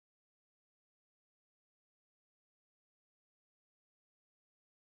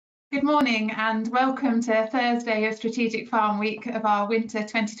Good morning and welcome to Thursday of Strategic Farm Week of our Winter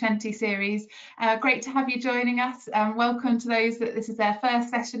 2020 series. Great to have you joining us. Welcome to those that this is their first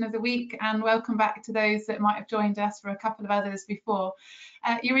session of the week, and welcome back to those that might have joined us for a couple of others before.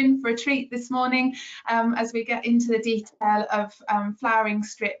 You're in for a treat this morning as we get into the detail of flowering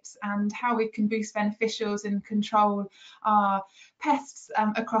strips and how we can boost beneficials and control our pests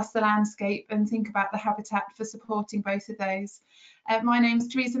across the landscape and think about the habitat for supporting both of those. My name's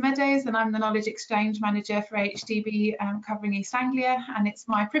Teresa Meadows and I'm the Knowledge Exchange Manager for AHDB covering East Anglia, and it's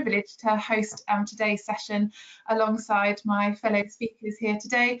my privilege to host today's session alongside my fellow speakers here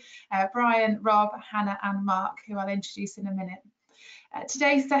today, Brian, Rob, Hannah and Mark, who I'll introduce in a minute.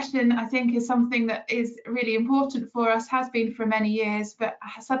 Today's session, I think, is something that is really important for us, has been for many years, but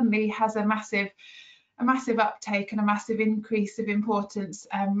suddenly has a massive uptake and a massive increase of importance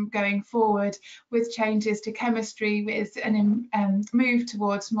going forward, with changes to chemistry, with an move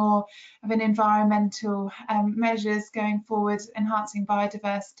towards more of an environmental measures going forward, enhancing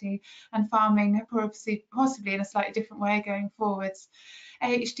biodiversity and farming possibly in a slightly different way going forwards.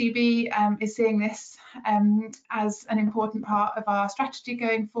 AHDB is seeing this as an important part of our strategy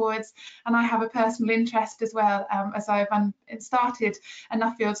going forwards, and I have a personal interest as well, as I've started a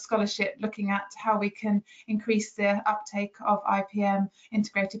Nuffield scholarship looking at how we can increase the uptake of IPM,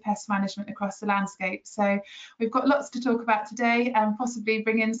 integrated pest management, across the landscape. So we've got lots to talk about today, and possibly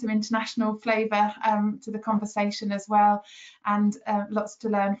bring in some international flavour to the conversation as well, and lots to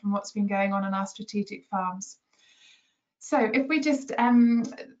learn from what's been going on our strategic farms. So if we just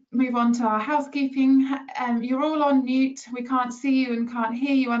move on to our housekeeping, you're all on mute. We can't see you and can't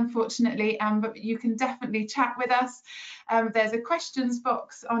hear you, unfortunately, but you can definitely chat with us. There's a questions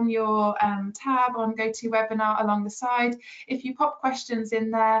box on your tab on GoToWebinar along the side. If you pop questions in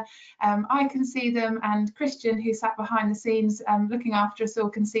there, I can see them, and Christian, who sat behind the scenes looking after us all,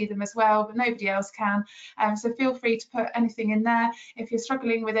 can see them as well, but nobody else can. So feel free to put anything in there. If you're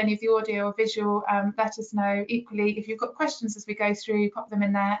struggling with any of the audio or visual, let us know. Equally, if you've got questions as we go through, pop them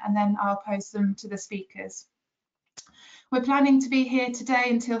in there and then I'll post them to the speakers. We're planning to be here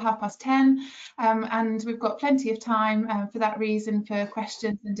today until 10:30, and we've got plenty of time for that reason for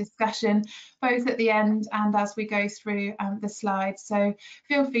questions and discussion, both at the end and as we go through the slides. So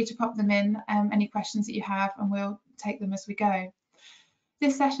feel free to pop them in, any questions that you have, and we'll take them as we go.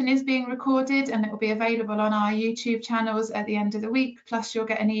 This session is being recorded and it will be available on our YouTube channels at the end of the week, plus you'll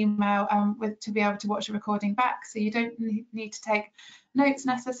get an email to be able to watch a recording back, so you don't need to take notes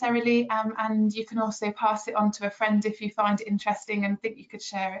necessarily, and you can also pass it on to a friend if you find it interesting and think you could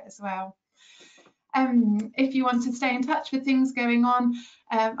share it as well. If you want to stay in touch with things going on,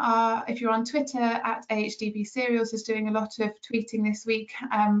 if you're on Twitter, at AHDB Cereals is doing a lot of tweeting this week,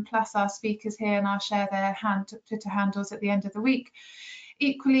 plus our speakers here, and I'll share their Twitter handles at the end of the week.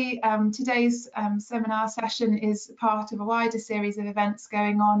 Equally, today's seminar session is part of a wider series of events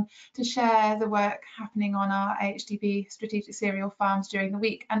going on to share the work happening on our AHDB strategic cereal farms during the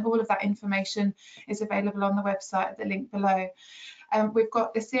week, and all of that information is available on the website at the link below. We've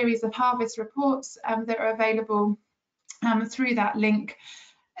got a series of harvest reports that are available through that link,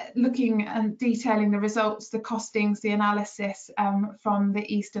 looking and detailing the results, the costings, the analysis from the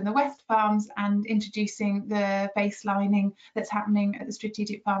East and the West farms, and introducing the baselining that's happening at the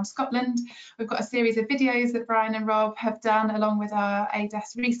Strategic Farm Scotland. We've got a series of videos that Brian and Rob have done along with our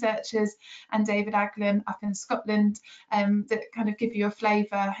ADAS researchers and David Aglin up in Scotland, that kind of give you a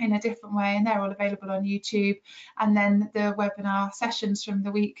flavour in a different way, and they're all available on YouTube. And then the webinar sessions from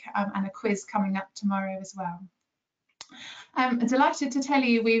the week and a quiz coming up tomorrow as well. I'm delighted to tell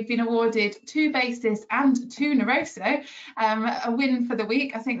you we've been awarded 2 Basis and 2 Noroso, a win for the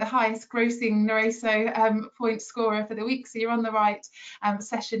week. I think the highest grossing Noroso point scorer for the week, so you're on the right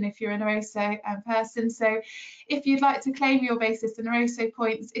session if you're a Noroso person. So if you'd like to claim your Basis and Noroso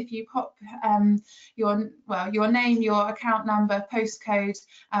points, if you pop your name, your account number, postcode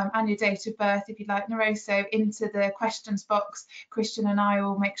and your date of birth, if you'd like Noroso, into the questions box, Christian and I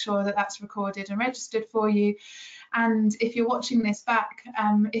will make sure that that's recorded and registered for you. And if you're watching this back,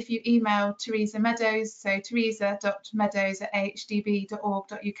 if you email Teresa Meadows, so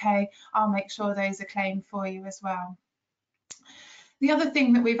teresa.meadows@ahdb.org.uk, I'll make sure those are claimed for you as well. The other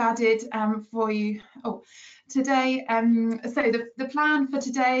thing that we've added for you today, so the plan for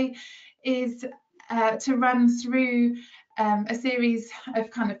today is to run through a series of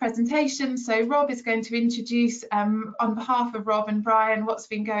kind of presentations. So Rob is going to introduce on behalf of Rob and Brian what's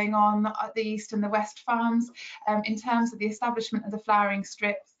been going on at the East and the West farms in terms of the establishment of the flowering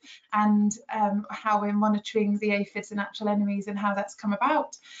strips, and how we're monitoring the aphids and natural enemies and how that's come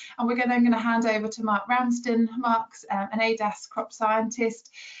about. And we're then going to hand over to Mark Ramsden. Mark's an ADAS crop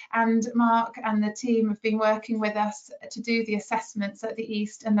scientist, and Mark and the team have been working with us to do the assessments at the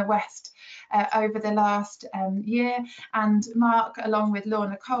East and the West over the last year. And Mark, along with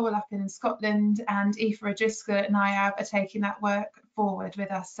Lorna Cole up in Scotland and Aoife O'Driscoll at NIAB, are taking that work forward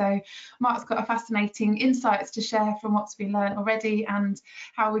with us. So Mark's got a fascinating insights to share from what's been learned already and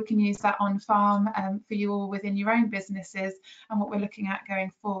how we can use that on farm for you all within your own businesses and what we're looking at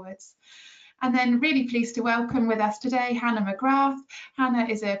going forwards. And then really pleased to welcome with us today Hannah McGrath. Hannah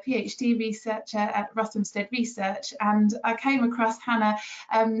is a PhD researcher at Rothamsted Research, and I came across Hannah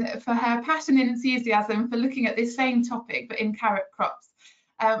for her passion and enthusiasm for looking at this same topic but in carrot crops.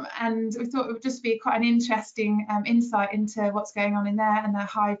 And we thought it would just be quite an interesting insight into what's going on in there and the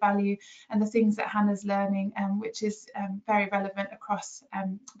high value and the things that Hannah's learning, which is very relevant across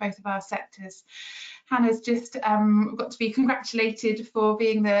both of our sectors. Hannah's just got to be congratulated for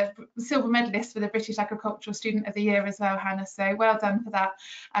being the silver medalist for the British Agricultural Student of the Year as well, Hannah, so well done for that,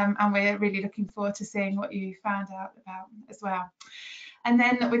 and we're really looking forward to seeing what you found out about as well. And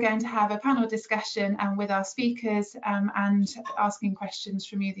then we're going to have a panel discussion with our speakers and asking questions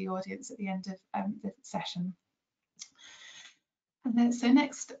from you, the audience, at the end of the session. And then, so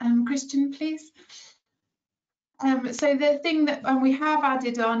next, Christian, please. So the thing that we have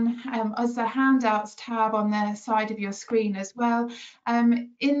added on as a handouts tab on the side of your screen as well,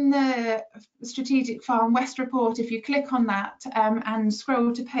 in the Strategic Farm West report, if you click on that and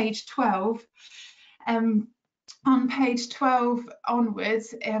scroll to page 12, on page 12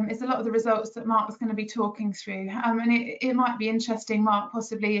 onwards is a lot of the results that Mark's going to be talking through, and it might be interesting, Mark,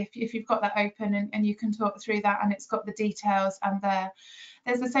 possibly if you've got that open and you can talk through that, and it's got the details and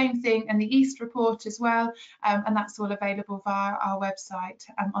there's the same thing in the East report as well, and that's all available via our website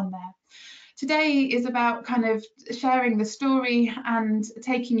on there. Today is about kind of sharing the story and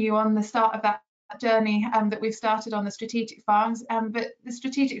taking you on the start of that journey that we've started on the strategic farms, but the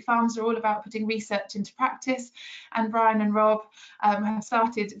strategic farms are all about putting research into practice, and Brian and Rob have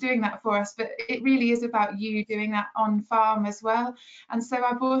started doing that for us, but it really is about you doing that on farm as well. And so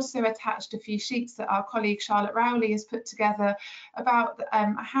I've also attached a few sheets that our colleague Charlotte Rowley has put together about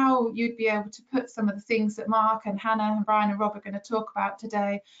how you'd be able to put some of the things that Mark and Hannah and Brian and Rob are going to talk about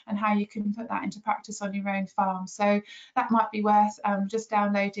today, and how you can put that into practice on your own farm. So that might be worth just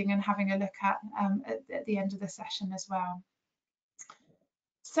downloading and having a look at the end of the session as well.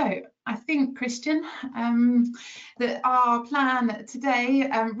 So I think, Christian, that our plan today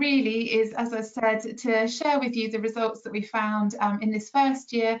really is, as I said, to share with you the results that we found in this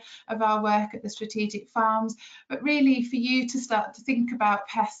first year of our work at the Strategic Farms, but really for you to start to think about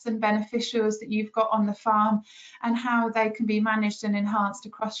pests and beneficials that you've got on the farm and how they can be managed and enhanced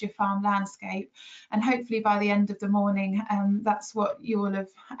across your farm landscape. And hopefully by the end of the morning, that's what you will have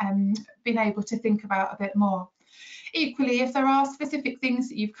been able to think about a bit more. Equally, if there are specific things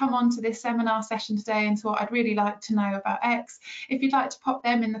that you've come on to this seminar session today and thought I'd really like to know about X, if you'd like to pop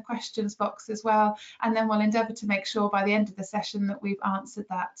them in the questions box as well, and then we'll endeavour to make sure by the end of the session that we've answered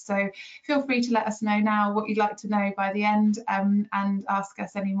that. So feel free to let us know now what you'd like to know by the end, and ask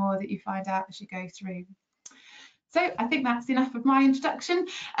us any more that you find out as you go through. So I think that's enough of my introduction.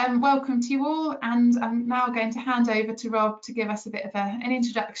 Welcome to you all, and I'm now going to hand over to Rob to give us a bit of an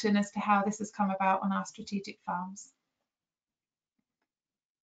introduction as to how this has come about on our strategic farms.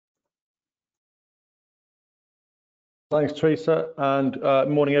 Thanks, Teresa, and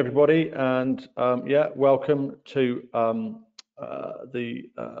morning, everybody. And yeah, welcome to the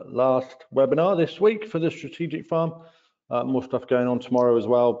last webinar this week for the Strategic Farm. More stuff going on tomorrow as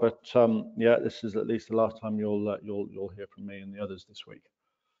well, but yeah, this is at least the last time you'll hear from me and the others this week.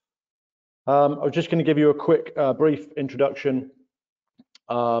 I was just going to give you a quick, brief introduction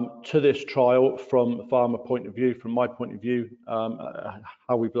to this trial from a farmer point of view, from my point of view,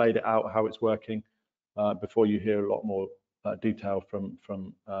 how we've laid it out, how it's working. Before you hear a lot more detail from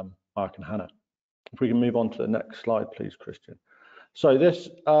Mark and Hannah. If we can move on to the next slide, please, Christian. So this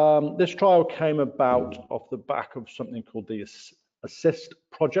trial came about off the back of something called the Assist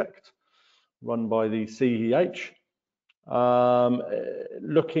project, run by the CEH,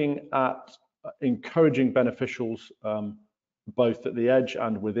 looking at encouraging beneficials both at the edge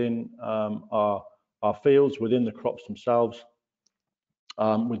and within our fields, within the crops themselves.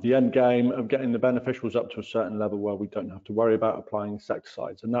 With the end game of getting the beneficials up to a certain level where we don't have to worry about applying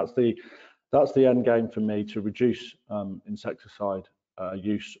insecticides, and that's the end game for me, to reduce insecticide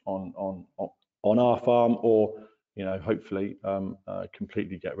use on our farm, or hopefully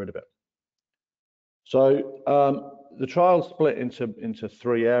completely get rid of it. So the trial split into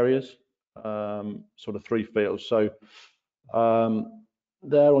three areas, sort of three fields. So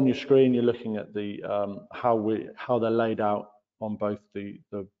there on your screen, you're looking at the how they're laid out on both the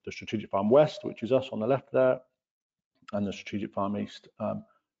Strategic Farm West, which is us on the left there, and the Strategic Farm East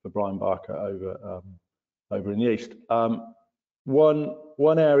for Brian Barker over in the east.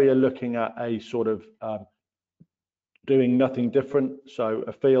 One area looking at a sort of doing nothing different, so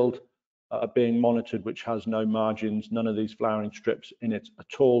a field being monitored which has no margins, none of these flowering strips in it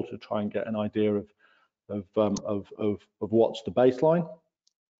at all, to try and get an idea of what's the baseline.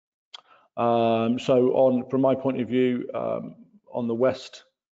 So from my point of view, on the west,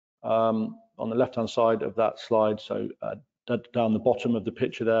 on the left-hand side of that slide, so down the bottom of the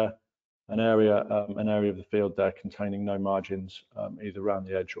picture there, an area of the field there containing no margins, either around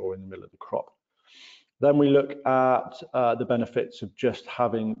the edge or in the middle of the crop. Then we look at the benefits of just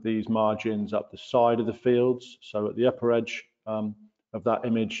having these margins up the side of the fields. So at the upper edge of that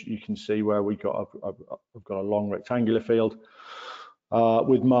image, you can see where we've got a long rectangular field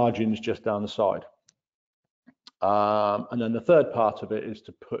with margins just down the side. And then the third part of it is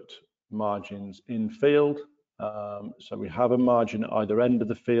to put margins in field. So we have a margin at either end of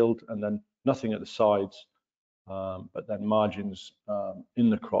the field and then nothing at the sides, but then margins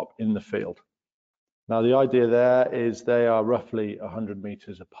in the crop in the field. Now the idea there is they are roughly 100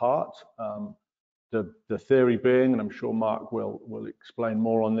 meters apart. The theory being, and I'm sure Mark will explain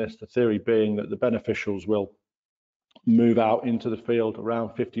more on this, the theory being that the beneficials will move out into the field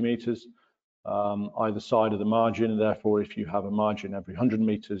around 50 meters either side of the margin, and therefore if you have a margin every 100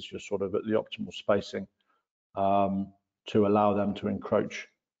 meters, you're sort of at the optimal spacing to allow them to encroach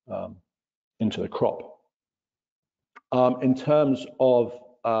into the crop. In terms of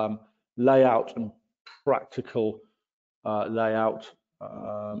layout and practical layout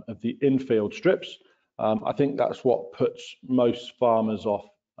of the infield strips, I think that's what puts most farmers off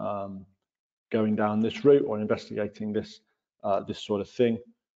going down this route or investigating this sort of thing.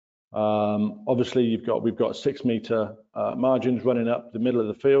 Obviously we've got 6 meter margins running up the middle of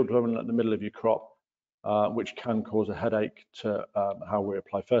the field, running up the middle of your crop, which can cause a headache to how we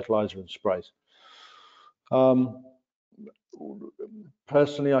apply fertilizer and sprays.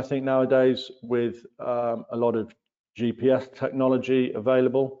 Personally, I think nowadays with a lot of GPS technology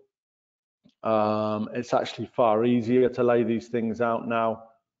available, it's actually far easier to lay these things out now.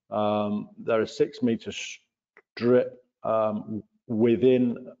 There are 6 meter strip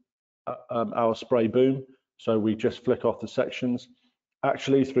within our spray boom, so we just flick off the sections.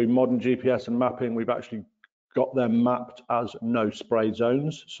 Actually, through modern GPS and mapping, we've actually got them mapped as no spray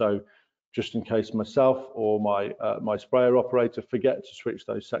zones. So just in case myself or my sprayer operator forget to switch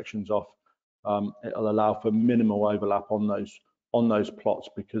those sections off, it'll allow for minimal overlap on those plots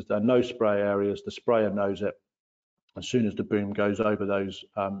because they're no spray areas. The sprayer knows it. As soon as the boom goes over those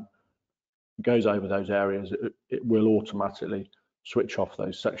areas, it will automatically switch off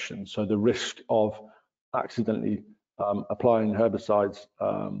those sections. So the risk of accidentally applying herbicides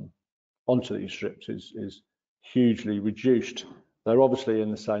onto these strips is hugely reduced. They're obviously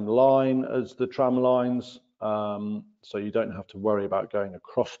in the same line as the tram lines, so you don't have to worry about going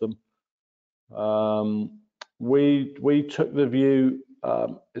across them. We took the view,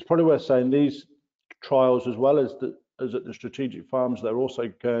 it's probably worth saying these trials, as well as at the strategic farms, they're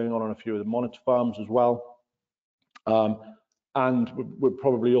also going on a few of the monitor farms as well. And we're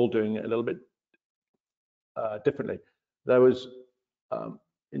probably all doing it a little bit differently. There was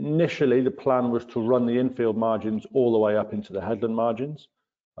initially the plan was to run the infield margins all the way up into the headland margins,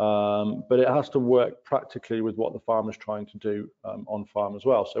 but it has to work practically with what the farmer's trying to do on farm as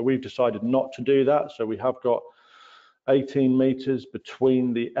well. So we've decided not to do that. So we have got 18 meters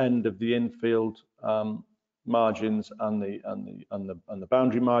between the end of the infield margins and the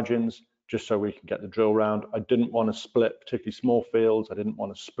boundary margins, just so we can get the drill round. I didn't want to split particularly small fields. I didn't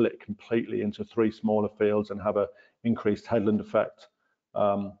want to split completely into 3 smaller fields and have an increased headland effect.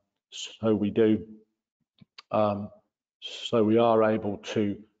 So we do. So we are able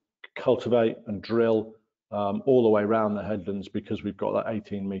to cultivate and drill all the way around the headlands because we've got that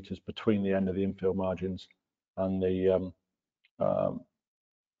 18 meters between the end of the infield margins and the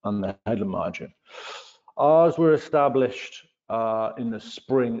headland margin. Ours were established in the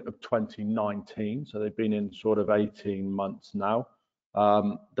spring of 2019, so they've been in sort of 18 months now.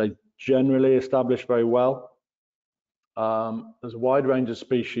 They generally establish very well. There's a wide range of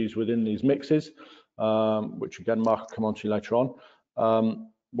species within these mixes, which again Mark will come on to later on.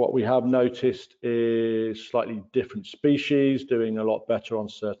 What we have noticed is slightly different species doing a lot better on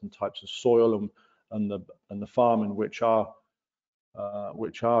certain types of soil, and the farm in which our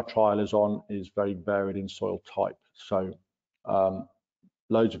which our trial is on, is very varied in soil type. So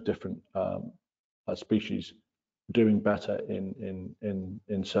loads of different species doing better in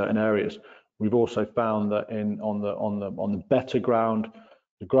certain areas. We've also found that on the better ground,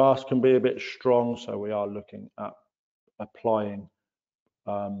 the grass can be a bit strong, so we are looking at applying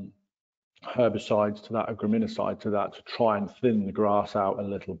herbicides to that, or graminicide to that, to try and thin the grass out a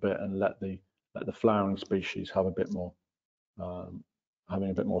little bit and let the flowering species have a bit more having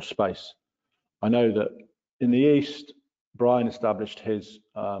a bit more space. I know that in the east, Brian established his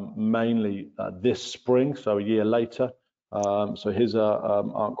mainly this spring, so a year later. So his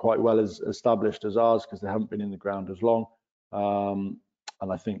aren't quite well as established as ours because they haven't been in the ground as long.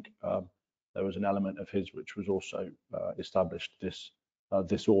 And I think there was an element of his which was also established this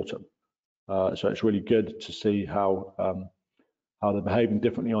autumn. So it's really good to see how they're behaving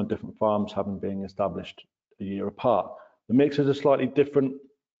differently on different farms, having been established a year apart. The mixes are slightly different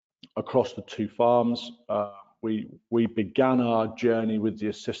across the two farms. We began our journey with the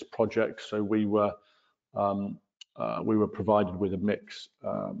Assist project, so we were provided with a mix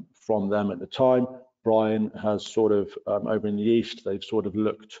from them at the time. Brian has sort of over in the east, they've sort of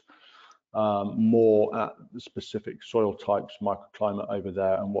looked more at the specific soil types, microclimate over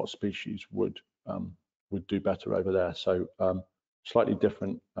there, and what species would do better over there. So slightly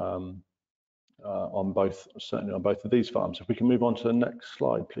different on both, certainly on both of these farms. If we can move on to the next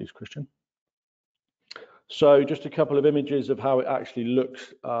slide, please, Christian. So just a couple of images of how it actually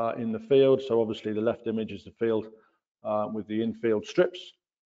looks in the field. So obviously the left image is the field with the infield strips.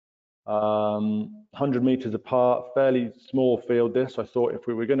 100 meters apart, fairly small field this. I thought if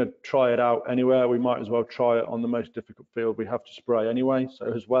we were going to try it out anywhere, we might as well try it on the most difficult field we have to spray anyway.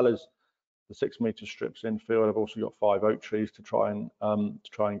 So as well as the 6 meter strips infield, I've also got 5 oak trees to try and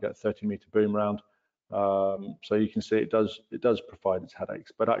get 30 meter boom round. So you can see it does provide its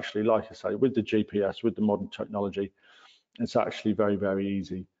headaches, but actually, like I say, with the GPS, with the modern technology, it's actually very, very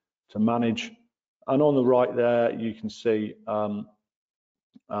easy to manage. And on the right there, you can see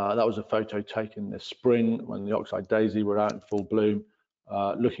that was a photo taken this spring when the oxeye daisy were out in full bloom,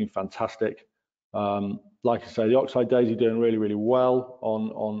 looking fantastic. Like I say, the oxeye daisy doing really, really well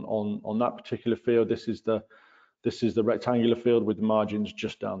on that particular field. This is the rectangular field with the margins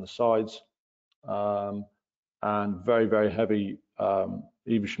just down the sides, and very, very heavy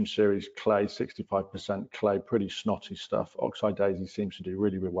Evesham series clay, 65% clay, pretty snotty stuff. Oxeye daisy seems to do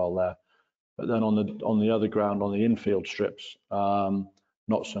really, really well there. But then on the other ground, on the infield strips,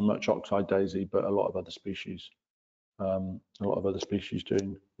 not so much oxeye daisy, but a lot of other species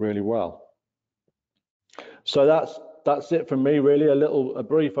doing really well. So that's it from me, really. A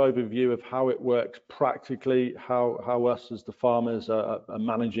brief overview of how it works practically, how us as the farmers are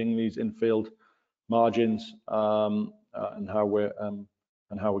managing these infield margins, and how we're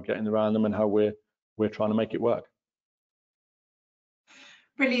getting around them, and how we're trying to make it work.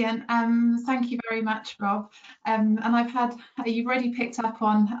 Brilliant. Thank you very much, Rob. And you've already picked up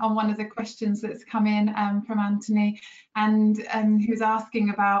on one of the questions that's come in from Anthony, and who's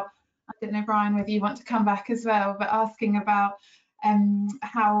asking about, I don't know, Brian, whether you want to come back as well, but asking about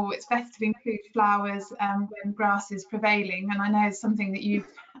how it's best to include flowers when grass is prevailing. And I know it's something that you've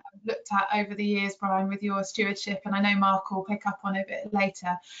looked at over the years, Brian, with your stewardship, and I know Mark will pick up on it a bit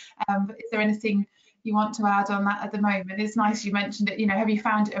later. But is there anything you want to add on that at the moment? It's nice you mentioned it. You know, have you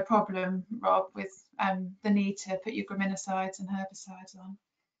found it a problem, Rob, with the need to put your graminicides and herbicides on?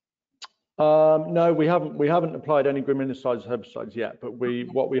 No, we haven't applied any graminicides, herbicides yet. But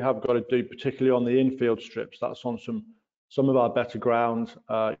what we have got to do, particularly on the infield strips, that's on some of our better ground.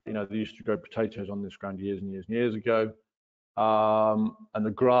 You know, they used to grow potatoes on this ground years and years and years ago, and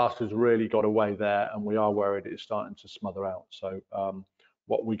the grass has really got away there, and we are worried it's starting to smother out. So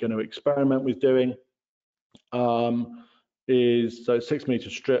what we're going to experiment with doing is 6 meter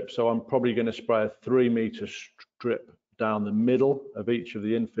strip. So I'm probably going to spray a 3 meter strip down the middle of each of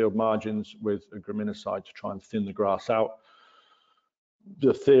the infield margins with a graminicide to try and thin the grass out.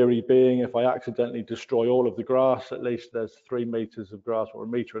 The theory being, if I accidentally destroy all of the grass, at least there's 3 meters of grass, or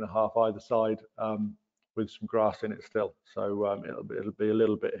 1.5 meters either side, with some grass in it still. So it'll be a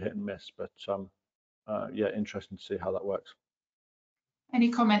little bit hit and miss, but yeah, interesting to see how that works. Any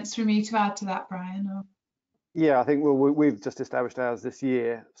comments from you to add to that, Brian? Or? Yeah, I think we've just established ours this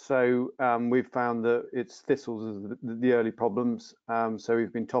year, so we've found that it's thistles as the early problems. So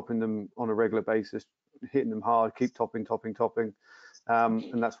we've been topping them on a regular basis, hitting them hard, keep topping,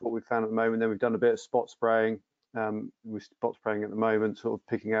 and that's what we've found at the moment. Then we've done a bit of spot spraying. We're spot spraying at the moment, sort of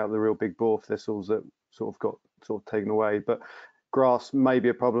picking out the real big bore thistles that sort of got taken away. But grass may be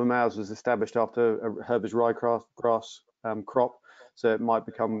a problem. Ours was established after a herbage ryegrass crop. so it might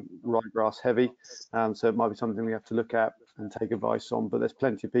become ryegrass heavy. So it might be something we have to look at and take advice on. But there's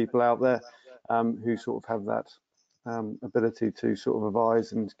plenty of people out there who sort of have that ability to sort of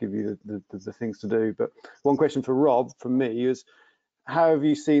advise and give you the things to do. But one question for Rob, from me, is how have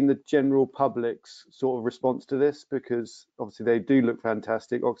you seen the general public's sort of response to this? Because obviously they do look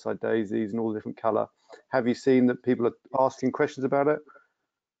fantastic, oxide daisies and all different colour. Have you seen that people are asking questions about it,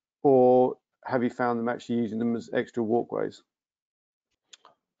 or have you found them actually using them as extra walkways?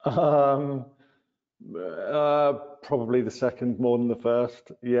 Probably the second more than the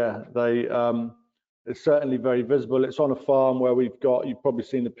first. Yeah, it's certainly very visible. It's on a farm where you've probably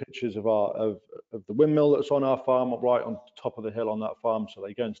seen the pictures of the windmill that's on our farm, right on top of the hill on that farm. So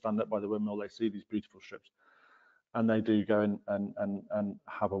they go and stand up by the windmill, they see these beautiful strips, and they do go and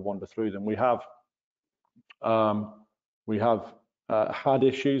have a wander through them. We have had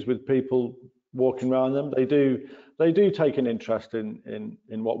issues with people walking around them. They do take an interest in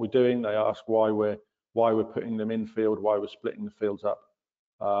what we're doing. They ask why we're putting them in field, why we're splitting the fields up.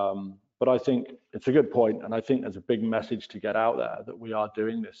 But I think it's a good point, and I think there's a big message to get out there that we are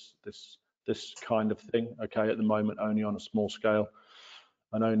doing this kind of thing. Okay, at the moment only on a small scale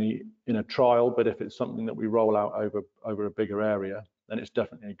and only in a trial, but if it's something that we roll out over a bigger area, then it's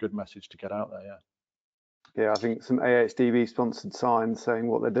definitely a good message to get out there. Yeah. Yeah, I think some AHDB sponsored signs saying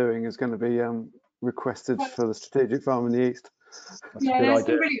what they're doing is going to be requested for the strategic farm in the east. Yeah, there's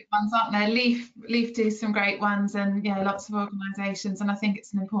some brilliant ones, aren't there? Leaf do some great ones, and yeah, lots of organisations, and I think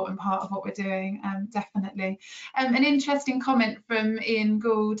it's an important part of what we're doing, definitely. An interesting comment from Ian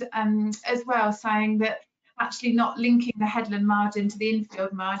Gould as well, saying that actually not linking the headland margin to the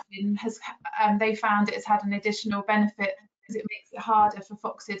infield margin they found it's had an additional benefit, because it makes it harder for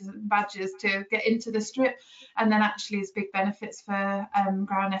foxes and badgers to get into the strip, and then actually is big benefits for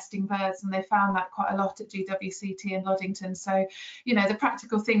ground nesting birds, and they found that quite a lot at GWCT and Loddington. So, you know, the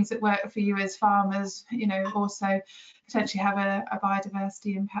practical things that work for you as farmers, you know, also potentially have a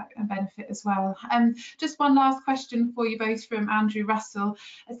biodiversity impact and benefit as well. Just one last question for you both from Andrew Russell,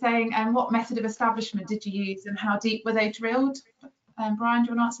 saying, what method of establishment did you use and how deep were they drilled? Brian,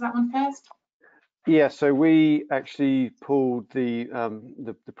 do you want to answer that one first? Yeah, so we actually pulled the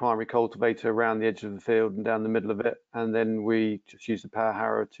primary cultivator around the edge of the field and down the middle of it, and then we just used the power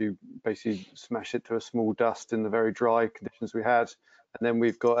harrow to basically smash it to a small dust in the very dry conditions we had. And then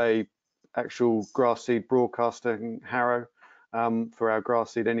we've got a actual grass seed broadcasting harrow for our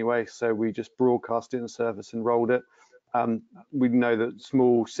grass seed anyway, so we just broadcast it in the surface and rolled it. We know that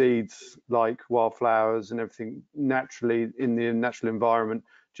small seeds like wildflowers and everything naturally in the natural environment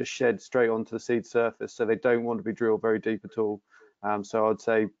just shed straight onto the seed surface, so they don't want to be drilled very deep at all. So I'd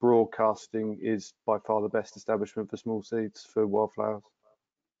say broadcasting is by far the best establishment for small seeds for wildflowers.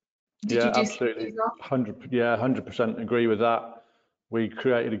 Yeah, absolutely. 100% agree with that. We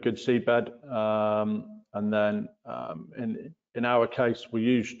created a good seed bed, and then in our case we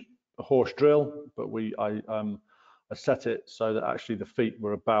used a horse drill, but I set it so that actually the feet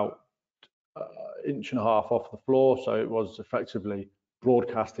were about 1.5 inches off the floor, so it was effectively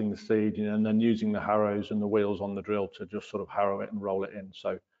broadcasting the seed, you know, and then using the harrows and the wheels on the drill to just sort of harrow it and roll it in.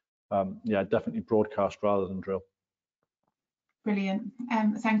 So yeah, definitely broadcast rather than drill. Brilliant.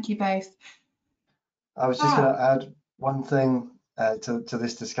 Thank you both. I was just going to add one thing to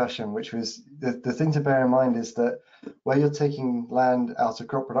this discussion, which was the thing to bear in mind is that where you're taking land out of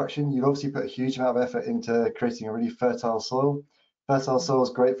crop production, you obviously put a huge amount of effort into creating a really fertile soil. Fertile soil is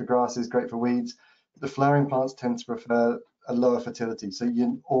great for grasses, great for weeds. The flowering plants tend to prefer a lower fertility, so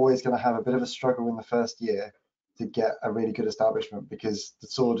you're always going to have a bit of a struggle in the first year to get a really good establishment, because the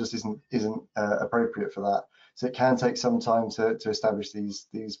soil just isn't appropriate for that. So it can take some time to establish these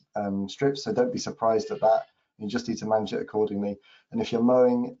strips, so don't be surprised at that. You just need to manage it accordingly. And if you're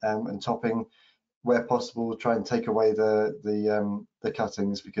mowing and topping, where possible, try and take away the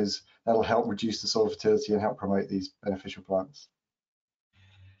cuttings, because that'll help reduce the soil fertility and help promote these beneficial plants.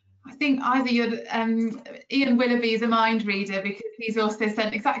 I think either Ian Willoughby is a mind reader, because he's also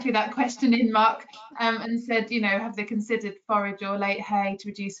sent exactly that question in, Mark, and said, you know, have they considered forage or late hay to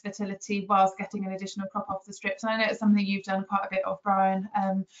reduce fertility whilst getting an additional crop off the strips? And I know it's something you've done quite a bit of, Brian,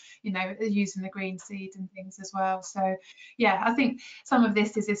 you know, using the green seed and things as well. So yeah, I think some of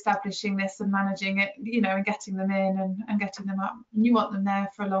this is establishing this and managing it, you know, and getting them in and getting them up. You want them there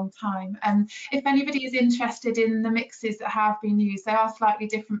for a long time. And if anybody is interested in the mixes that have been used, they are slightly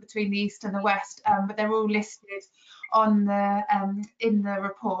different between the east and the west, but they're all listed on the in the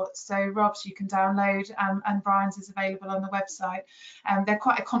report. So Rob's you can download, and Brian's is available on the website. They're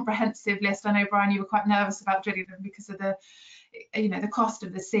quite a comprehensive list. I know, Brian, you were quite nervous about drilling them because of the, you know, the cost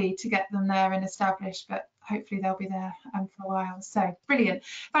of the seed to get them there and established, but hopefully they'll be there for a while. So brilliant.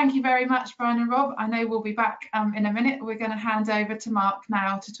 Thank you very much, Brian and Rob. I know we'll be back in a minute. We're going to hand over to Mark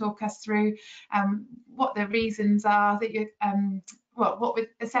now to talk us through what the reasons are that you're well, what we're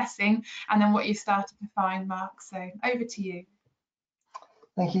assessing, and then what you started to find, Mark. So over to you.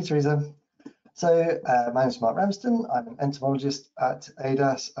 Thank you, Teresa. So my name is Mark Ramsden. I'm an entomologist at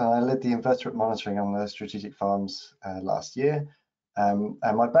ADAS, and I led the invertebrate monitoring on the strategic farms last year. And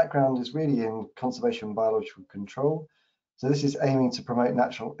my background is really in conservation and biological control. So this is aiming to promote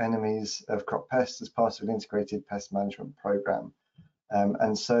natural enemies of crop pests as part of an integrated pest management program.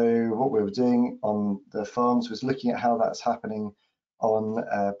 And so what we were doing on the farms was looking at how that's happening on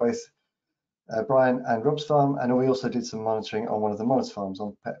both Brian and Rob's farm, and we also did some monitoring on one of the monitor farms,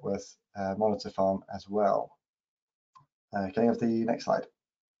 on Petworth monitor farm as well. Can you have the next slide?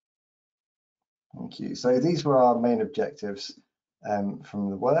 Thank you. So these were our main objectives from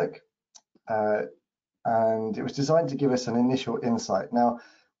the work, and it was designed to give us an initial insight. Now,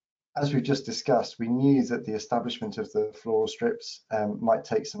 as we've just discussed, we knew that the establishment of the floral strips might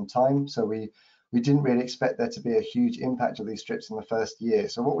take some time, so we didn't really expect there to be a huge impact of these strips in the first year.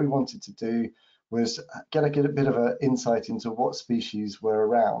 So what we wanted to do was get a bit of an insight into what species were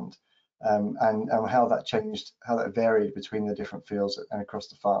around and how that changed, how that varied between the different fields and across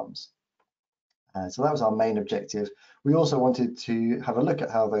the farms. So that was our main objective. We also wanted to have a look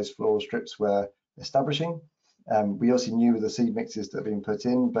at how those floral strips were establishing. We also knew the seed mixes that have been put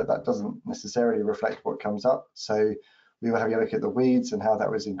in, but that doesn't necessarily reflect what comes up. So we were having a look at the weeds and how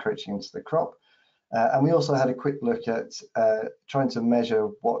that was encroaching into the crop. And we also had a quick look at trying to measure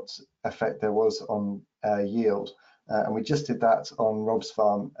what effect there was on yield. And we just did that on Rob's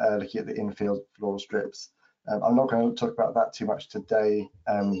farm, looking at the infield floral strips. I'm not going to talk about that too much today,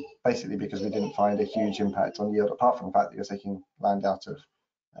 basically because we didn't find a huge impact on yield, apart from the fact that you're taking land out of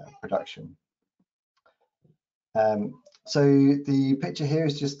production. So the picture here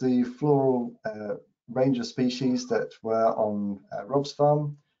is just the floral range of species that were on Rob's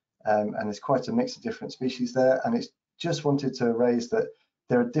farm. And there's quite a mix of different species there, and it's just wanted to raise that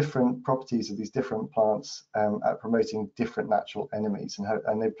there are different properties of these different plants at promoting different natural enemies,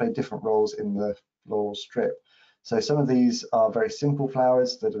 and they play different roles in the floral strip. So some of these are very simple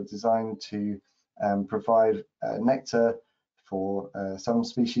flowers that are designed to provide nectar for some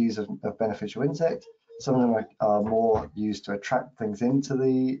species of beneficial insect. Some of them are more used to attract things into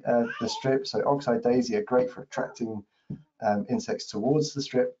the strip. So oxeye daisy are great for attracting insects towards the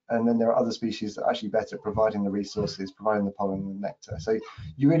strip, and then there are other species that are actually better at providing the resources, providing the pollen and the nectar. So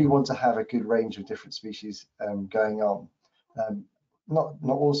you really want to have a good range of different species going on. Not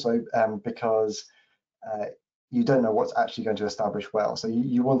also because you don't know what's actually going to establish well. So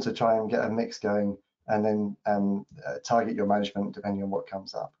you want to try and get a mix going, and then target your management depending on what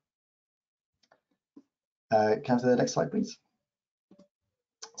comes up. Can to the next slide, please.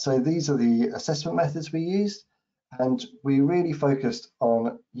 So these are the assessment methods we used. And we really focused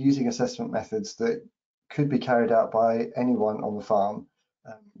on using assessment methods that could be carried out by anyone on the farm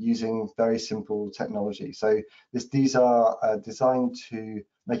using very simple technology. So these are designed to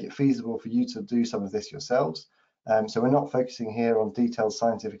make it feasible for you to do some of this yourselves. So we're not focusing here on detailed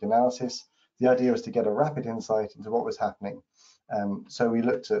scientific analysis. The idea was to get a rapid insight into what was happening. So we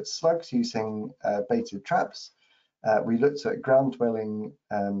looked at slugs using baited traps. We looked at ground-dwelling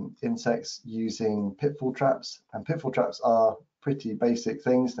insects using pitfall traps, and pitfall traps are pretty basic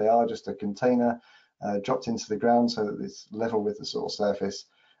things. They are just a container dropped into the ground so that it's level with the soil surface,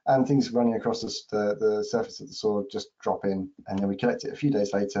 and things running across the surface of the soil just drop in, and then we collect it a few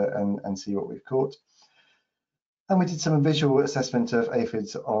days later and see what we've caught. And we did some visual assessment of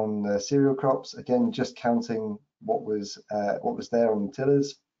aphids on the cereal crops, again just counting what was there on the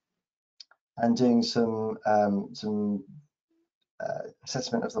tillers, and doing some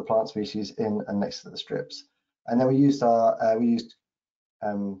assessment of the plant species in and next to the strips. And then we used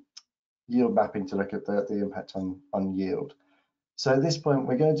yield mapping to look at the impact on yield. So at this point,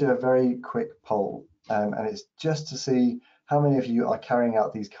 we're going to do a very quick poll, and it's just to see how many of you are carrying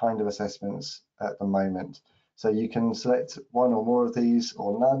out these kind of assessments at the moment. So you can select one or more of these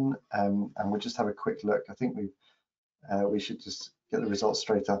or none, and we'll just have a quick look. I think we should just get the results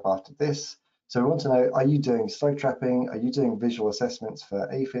straight up after this. So we want to know, are you doing slug trapping? Are you doing visual assessments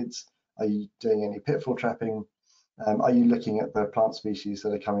for aphids? Are you doing any pitfall trapping? Are you looking at the plant species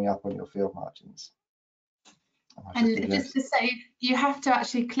that are coming up on your field margins? And just to say, you have to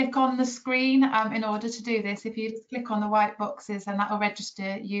actually click on the screen in order to do this. If you just click on the white boxes, and that will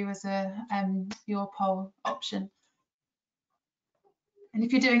register you as a your poll option. And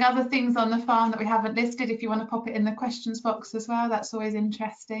if you're doing other things on the farm that we haven't listed, if you want to pop it in the questions box as well, that's always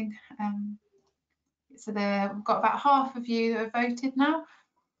interesting. So we've got about half of you that have voted now.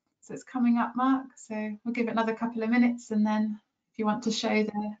 So it's coming up, Mark. So we'll give it another couple of minutes, and then if you want to show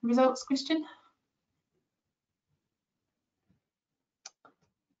the results, Christian.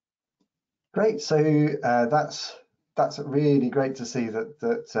 Great. So that's really great to see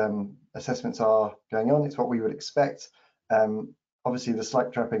that assessments are going on. It's what we would expect. Obviously, the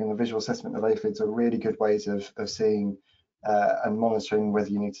slug trapping and the visual assessment of aphids are really good ways of seeing and monitoring whether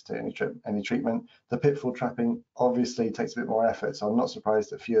you need to do any treatment. The pitfall trapping obviously takes a bit more effort, so I'm not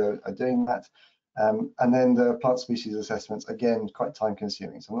surprised that few are doing that. And then the plant species assessments, again, quite time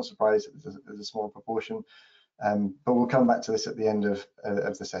consuming, so I'm not surprised that there's a small proportion, but we'll come back to this at the end of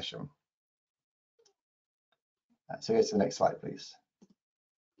the session. So go to the next slide, please.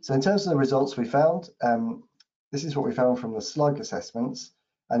 So in terms of the results we found, this is what we found from the slug assessments,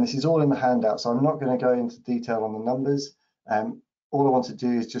 and this is all in the handout, so I'm not going to go into detail on the numbers. All I want to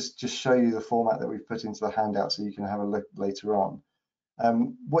do is just show you the format that we've put into the handout so you can have a look later on.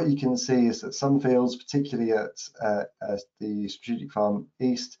 What you can see is that some fields, particularly at the Strategic Farm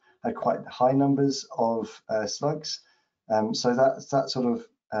East, had quite high numbers of slugs. So that's that sort of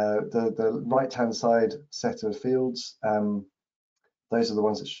the right-hand side set of fields. Those are the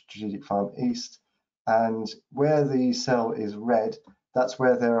ones at Strategic Farm East. And where the cell is red, that's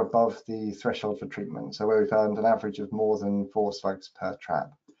where they're above the threshold for treatment. So where we found an average of more than 4 slugs per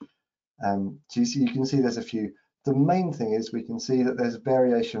trap. So you can see there's a few. The main thing is we can see that there's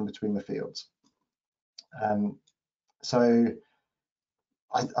variation between the fields. So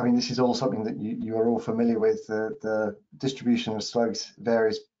I mean, this is all something that you are all familiar with. The distribution of slugs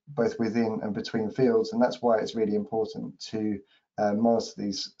varies both within and between fields, and that's why it's really important to monitor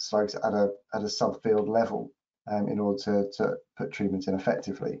these slugs at a subfield level in order to put treatment in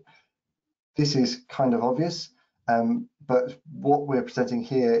effectively. This is kind of obvious, but what we're presenting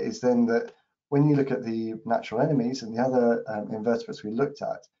here is then that when you look at the natural enemies and the other invertebrates we looked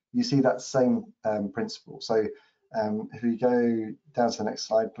at, you see that same principle. So if we go down to the next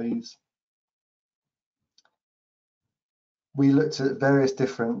slide, please. We looked at various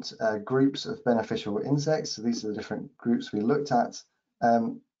different groups of beneficial insects. So these are the different groups we looked at.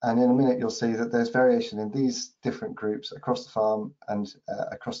 And in a minute, you'll see that there's variation in these different groups across the farm and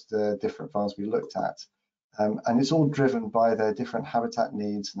across the different farms we looked at. And it's all driven by their different habitat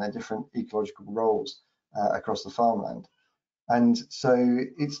needs and their different ecological roles across the farmland. And so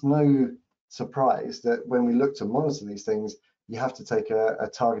it's no surprise that when we look to monitor these things, you have to take a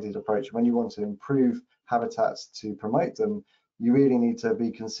targeted approach. When you want to improve habitats to promote them, you really need to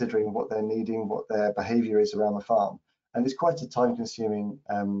be considering what they're needing, what their behavior is around the farm. And it's quite a time-consuming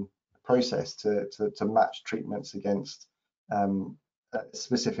process to match treatments against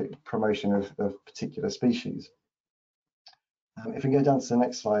specific promotion of particular species. If we go down to the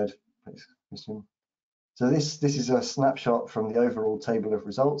next slide, please, Christian. So this is a snapshot from the overall table of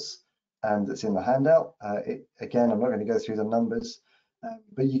results that's in the handout. Again, I'm not going to go through the numbers,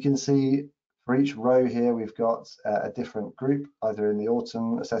 but you can see for each row here, we've got a different group, either in the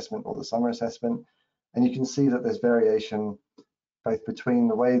autumn assessment or the summer assessment. And you can see that there's variation both between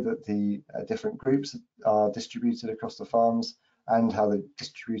the way that the different groups are distributed across the farms and how they're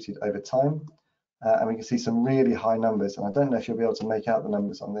distributed over time. And we can see some really high numbers. And I don't know if you'll be able to make out the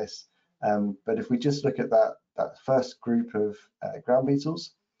numbers on this, but if we just look at that first group of ground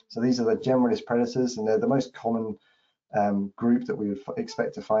beetles, so these are the generalist predators, and they're the most common group that we would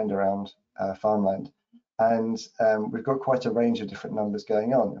expect to find around farmland. And we've got quite a range of different numbers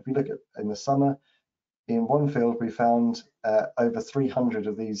going on. If we look at in the summer, in one field, we found over 300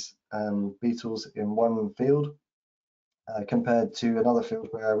 of these beetles in one field, compared to another field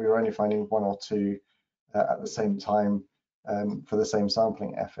where we were only finding 1 or 2 at the same time for the same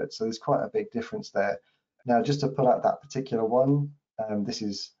sampling effort. So there's quite a big difference there. Now, just to pull out that particular one, this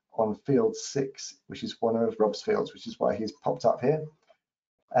is on field 6, which is one of Rob's fields, which is why he's popped up here.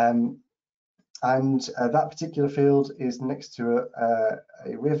 And that particular field is next to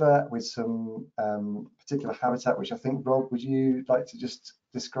a river with some particular habitat, which I think, Rob, would you like to just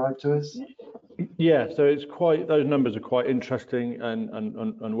describe to us? Yeah, so it's quite, those numbers are quite interesting,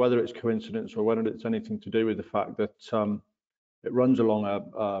 and whether it's coincidence or whether it's anything to do with the fact that it runs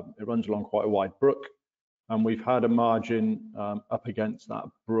along quite a wide brook, and we've had a margin up against that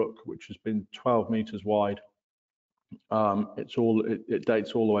brook which has been 12 meters wide. It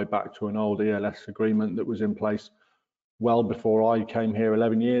dates all the way back to an old ELS agreement that was in place well before I came here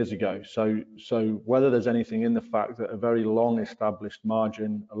 11 years ago. So whether there's anything in the fact that a very long established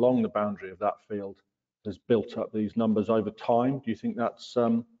margin along the boundary of that field has built up these numbers over time. Do you think that's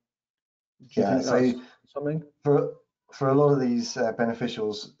something? For a lot of these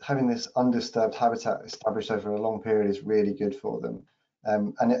beneficials, having this undisturbed habitat established over a long period is really good for them.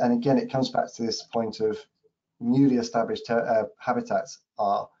 And again, it comes back to this point of newly established habitats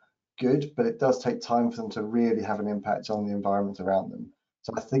are good, but it does take time for them to really have an impact on the environment around them.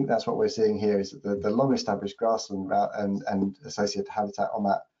 So I think that's what we're seeing here, is that the long established grassland and associated habitat on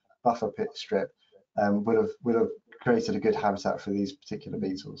that buffer pit strip would have created a good habitat for these particular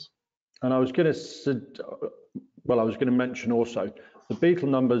beetles. And I was going to mention also the beetle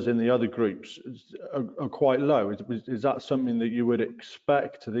numbers in the other groups are quite low. Is that something that you would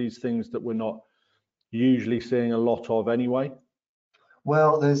expect to these things that we're not usually seeing a lot of anyway?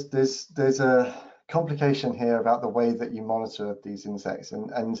 Well, there's a complication here about the way that you monitor these insects,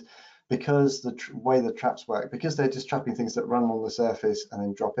 and because the way the traps work, because they're just trapping things that run on the surface and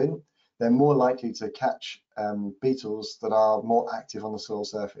then drop in, they're more likely to catch beetles that are more active on the soil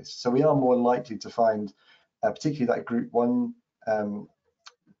surface. So we are more likely to find, particularly that group 1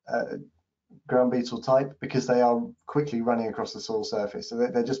 ground beetle type, because they are quickly running across the soil surface. So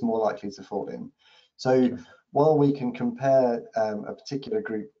they're just more likely to fall in. So while we can compare a particular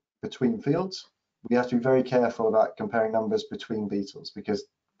group between fields, we have to be very careful about comparing numbers between beetles, because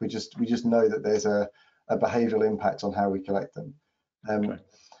we just know that there's a behavioural impact on how we collect them.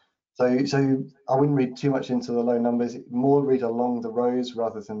 So I wouldn't read too much into the low numbers, more read along the rows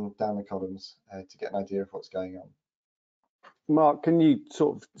rather than down the columns to get an idea of what's going on. Mark, can you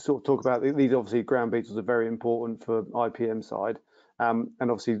sort of talk about these? Obviously, ground beetles are very important for IPM side, and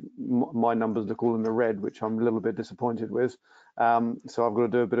obviously my numbers look all in the red, which I'm a little bit disappointed with. So I've got to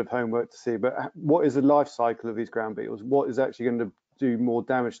do a bit of homework to see. But what is the life cycle of these ground beetles? What is actually going to do more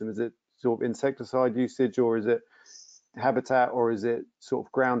damage to them? Is it sort of insecticide usage, or is it habitat, or is it sort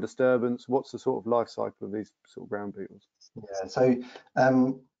of ground disturbance? What's the sort of life cycle of these sort of ground beetles? Yeah, so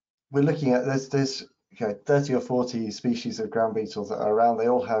we're looking at there's 30 or 40 species of ground beetles that are around. They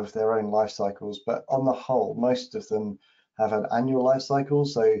all have their own life cycles, but on the whole, most of them have an annual life cycle.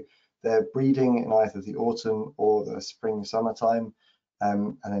 So they're breeding in either the autumn or the spring, summertime,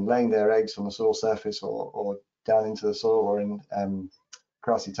 and then laying their eggs on the soil surface or down into the soil or in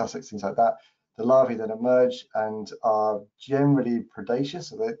grassy tussocks, things like that. The larvae then emerge and are generally predaceous.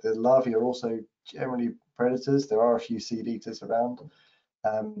 So the larvae are also generally predators. There are a few seed eaters around,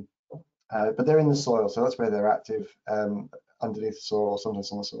 but they're in the soil, so that's where they're active, underneath the soil or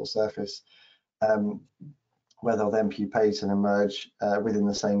sometimes on the soil surface, where they'll then pupate and emerge within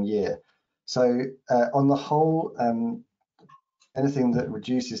the same year. So on the whole, anything that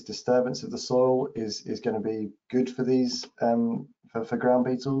reduces disturbance of the soil is going to be good for these for ground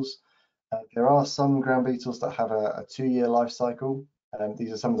beetles. There are some ground beetles that have a 2-year life cycle.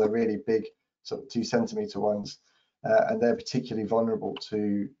 These are some of the really big, sort of 2-centimeter ones, and they're particularly vulnerable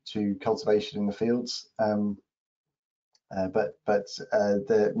to cultivation in the fields. But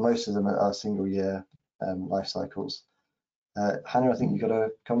most of them are single-year life cycles. Hannah, I think you got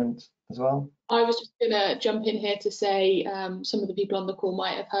a comment as well. I was just going to jump in here to say some of the people on the call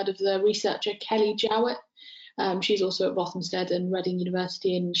might have heard of the researcher Kelly Jowett. She's also at Rothamsted and Reading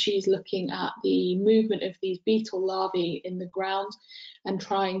University, and she's looking at the movement of these beetle larvae in the ground and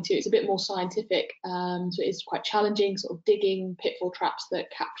trying to, it's a bit more scientific, so it's quite challenging, sort of digging pitfall traps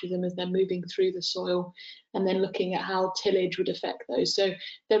that capture them as they're moving through the soil, and then looking at how tillage would affect those. So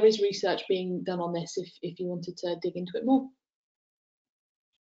there is research being done on this if you wanted to dig into it more.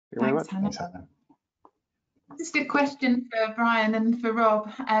 Thanks, Hannah. Just a question for Brian and for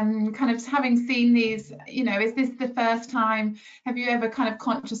Rob, kind of having seen these, you know, is this the first time, have you ever kind of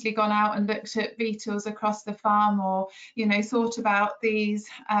consciously gone out and looked at beetles across the farm, or, you know, thought about these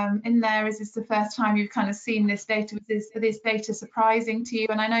in there? Is this the first time you've kind of seen this data? Is this data surprising to you?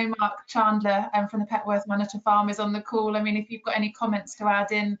 And I know Mark Chandler from the Petworth Monitor Farm is on the call. I mean, if you've got any comments to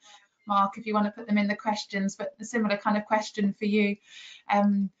add in, Mark, if you want to put them in the questions, but a similar kind of question for you.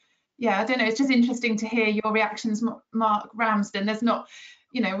 Yeah, I don't know, it's just interesting to hear your reactions, Mark Ramsden. There's not,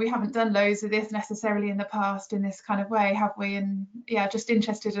 you know, we haven't done loads of this necessarily in the past in this kind of way, have we? And yeah, just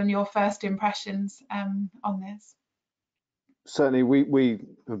interested in your first impressions on this. Certainly, we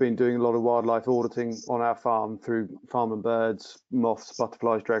have been doing a lot of wildlife auditing on our farm through farm and birds, moths,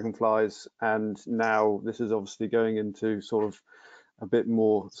 butterflies, dragonflies, and now this is obviously going into sort of a bit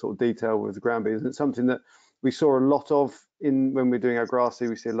more sort of detail with the ground beetles. It's something that we saw a lot of when we're doing our grass seed.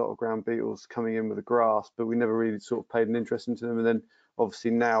 We see a lot of ground beetles coming in with the grass, but we never really sort of paid an interest into them. And then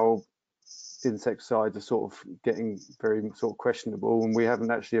obviously now insecticides are sort of getting very sort of questionable, and we haven't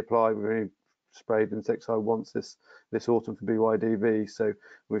actually applied. We've only sprayed insecticide once this autumn for BYDV. So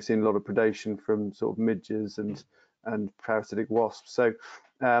we've seen a lot of predation from sort of midges and parasitic wasps. So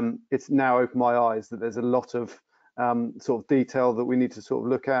it's now opened my eyes that there's a lot of sort of detail that we need to sort of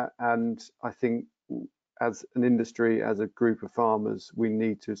look at, and I think as an industry, as a group of farmers, we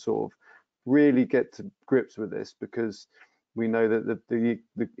need to sort of really get to grips with this, because we know that the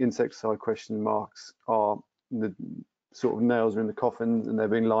insecticide question marks are the sort of nails are in the coffin, and they're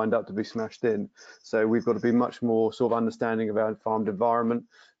being lined up to be smashed in. So we've got to be much more sort of understanding of our farmed environment,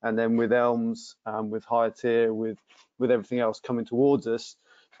 and then with elms, with higher tier, with everything else coming towards us,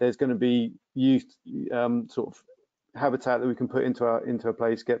 there's going to be used sort of habitat that we can put into a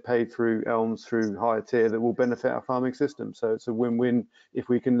place, get paid through elms, through higher tier, that will benefit our farming system. So it's a win-win if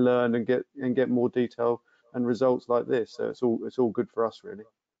we can learn and get more detail and results like this. So it's all good for us, really.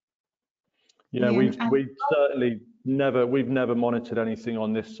 Yeah, we've certainly never monitored anything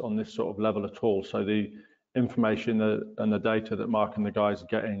on this sort of level at all. So the information and the data that Mark and the guys are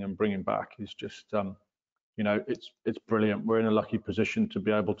getting and bringing back is just you know, it's brilliant. We're in a lucky position to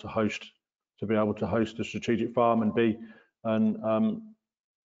be able to host a strategic farm and be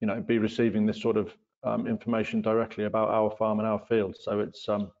receiving this sort of information directly about our farm and our field. So it's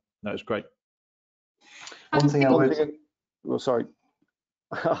no, it's great. One thing I would. Well, sorry.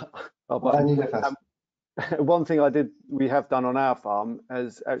 One thing we have done on our farm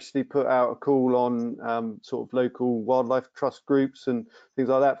is actually put out a call on sort of local wildlife trust groups and things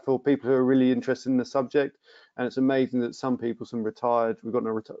like that for people who are really interested in the subject. And it's amazing that we've got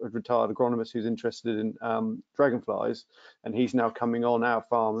a retired agronomist who's interested in dragonflies, and he's now coming on our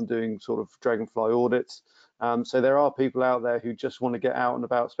farm and doing sort of dragonfly audits. So there are people out there who just want to get out and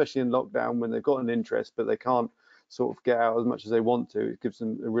about, especially in lockdown, when they've got an interest but they can't sort of get out as much as they want to. It gives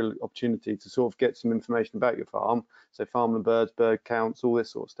them a real opportunity to sort of get some information about your farm. So farm and birds, bird counts, all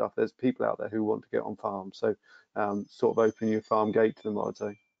this sort of stuff. There's people out there who want to get on farm. So sort of open your farm gate to them, I'd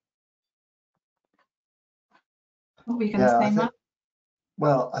say. What were you going to say, Mark?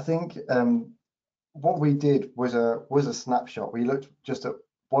 Well, I think what we did was a snapshot. We looked just at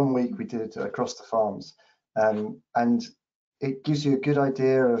 1 week, we did it across the farms, and it gives you a good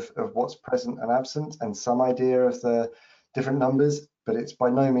idea of what's present and absent, and some idea of the different numbers, but it's by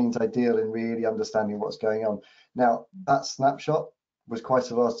no means ideal in really understanding what's going on. Now, that snapshot was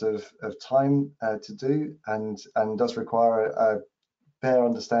quite a lot of time to do, and does require a fair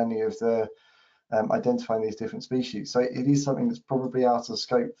understanding of the identifying these different species. So it is something that's probably out of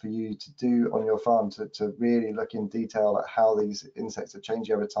scope for you to do on your farm, to really look in detail at how these insects are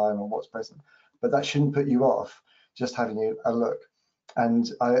changing over time and what's present. But that shouldn't put you off just having a look. And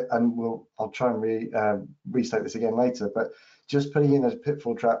I'll try and restate this again later, but just putting in a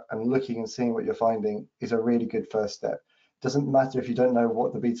pitfall trap and looking and seeing what you're finding is a really good first step. Doesn't matter if you don't know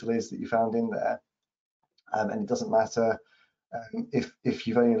what the beetle is that you found in there, and it doesn't matter if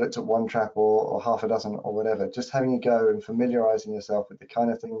you've only looked at one trap or half a dozen or whatever. Just having a go and familiarizing yourself with the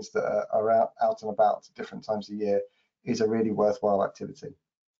kind of things that are out and about at different times of year is a really worthwhile activity.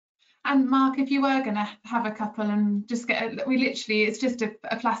 And Mark, if you were going to have a couple and just it's just a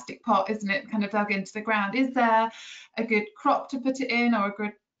plastic pot, isn't it, kind of dug into the ground. Is there a good crop to put it in, or a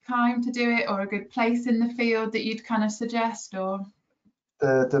good time to do it, or a good place in the field that you'd kind of suggest? Or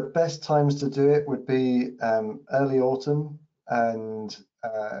the best times to do it would be early autumn, and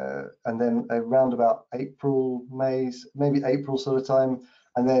then around about April, May, maybe April sort of time,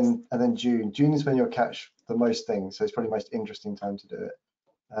 and then June. June is when you'll catch the most things, so it's probably the most interesting time to do it.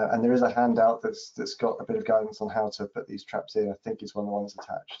 And there is a handout that's got a bit of guidance on how to put these traps in. I think it's one of the ones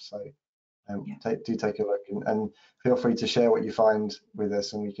attached. So do take a look, and feel free to share what you find with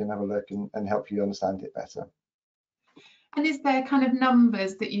us, and we can have a look and help you understand it better. And is there kind of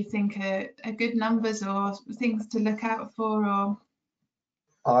numbers that you think are good numbers, or things to look out for? Or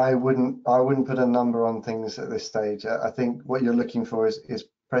I wouldn't put a number on things at this stage. I think what you're looking for is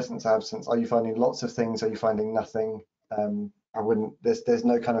presence, absence. Are you finding lots of things? Are you finding nothing? There's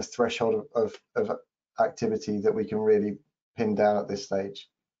no kind of threshold of activity that we can really pin down at this stage.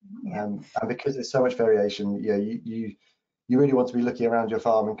 And because there's so much variation, you really want to be looking around your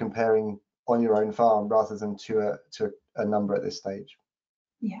farm and comparing on your own farm rather than to a number at this stage.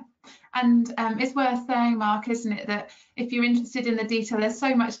 Yeah, and it's worth saying, Mark, isn't it, that if you're interested in the detail, there's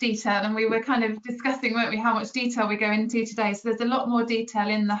so much detail, and we were kind of discussing, weren't we, how much detail we go into today. So there's a lot more detail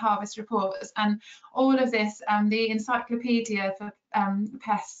in the harvest reports, and all of this, the encyclopedia for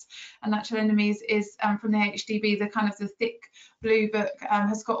pests and natural enemies is from the AHDB, the thick blue book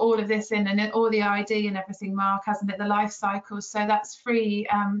has got all of this in, and all the ID and everything, Mark, hasn't it, the life cycles. So that's free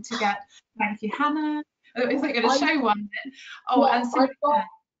to get. Thank you, Hannah. Is it going to show one then? Oh, yeah, and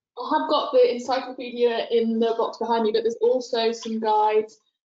I have got the encyclopedia in the box behind me, but there's also some guides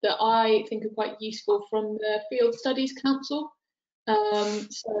that I think are quite useful from the Field Studies Council.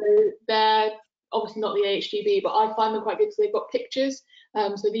 So they're obviously not the AHDB, but I find them quite good because they've got pictures.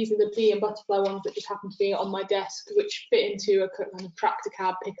 So these are the bee and butterfly ones that just happen to be on my desk, which fit into a kind of tractor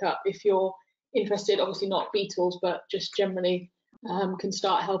cab pickup if you're interested. Obviously not beetles, but just generally can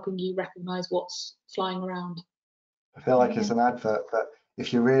start helping you recognise what's flying around. I feel like it's an advert, but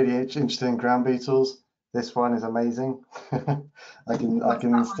if you're really interested in ground beetles, this one is amazing. I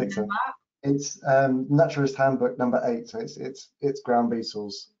can stick to. It's Naturalist Handbook number 8, so it's ground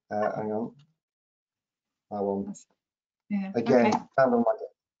beetles. Hang on, that one. Yeah. Again, Okay. found on my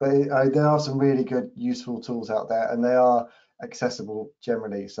desk. But there are some really good, useful tools out there, and they are accessible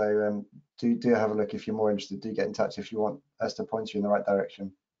generally. So do have a look if you're more interested. Do get in touch if you want us to point you in the right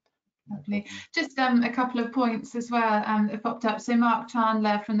direction. Lovely. Just a couple of points as well that popped up. So Mark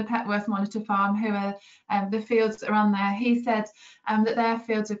Chandler from the Petworth Monitor Farm, who are the fields are on there, he said that their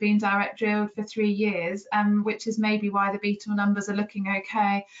fields have been direct drilled for 3 years, which is maybe why the beetle numbers are looking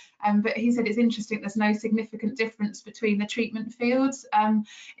okay. But he said it's interesting there's no significant difference between the treatment fields.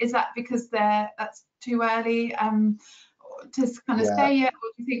 Is that because that's too early to kind of say yet, or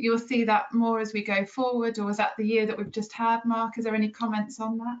do you think you'll see that more as we go forward, or is that the year that we've just had, Mark? Is there any comments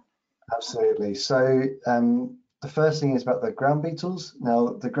on that? Absolutely. So the first thing is about the ground beetles. Now,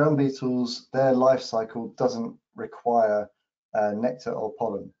 the ground beetles, their life cycle doesn't require nectar or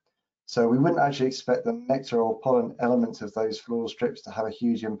pollen. So we wouldn't actually expect the nectar or pollen elements of those floral strips to have a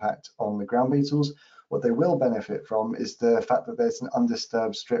huge impact on the ground beetles. What they will benefit from is the fact that there's an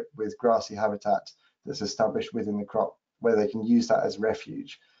undisturbed strip with grassy habitat that's established within the crop, where they can use that as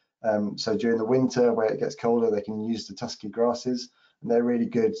refuge. So during the winter, where it gets colder, they can use the tusky grasses, and they're really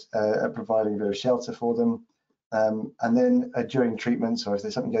good at providing a bit of shelter for them. And then during treatments, or if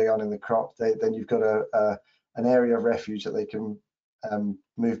there's something going on in the crop, then you've got an area of refuge that they can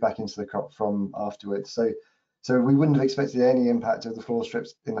move back into the crop from afterwards. So we wouldn't have expected any impact of the floral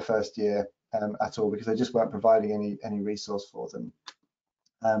strips in the first year at all, because they just weren't providing any resource for them.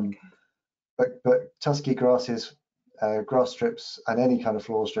 But tusky grasses, grass strips, and any kind of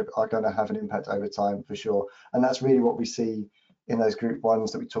floral strip are going to have an impact over time for sure. And that's really what we see in those group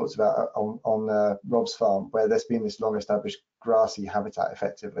ones that we talked about on Rob's farm, where there's been this long established grassy habitat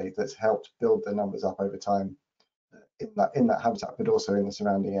effectively that's helped build the numbers up over time in that habitat, but also in the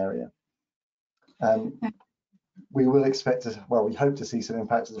surrounding area. We will expect to, well, we hope to see some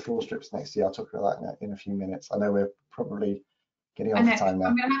impact of the floral strips next year. I'll talk about that in a few minutes. I know we're probably getting on for time now.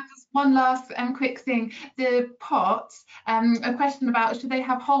 I'm going to have just one last quick thing. The pots, a question about, should they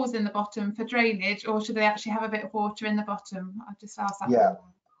have holes in the bottom for drainage, or should they actually have a bit of water in the bottom? I've just asked that. Yeah.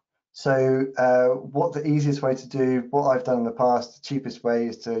 So what the easiest way to do, what I've done in the past, the cheapest way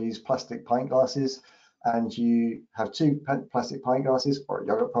is to use plastic pint glasses, and you have 2 plastic pint glasses or a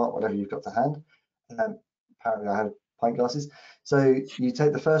yogurt pot, whatever you've got to hand. Apparently I had pint glasses. So you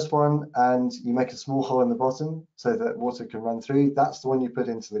take the first one and you make a small hole in the bottom so that water can run through. That's the one you put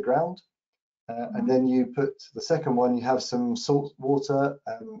into the ground. And then you put the second one, you have some salt water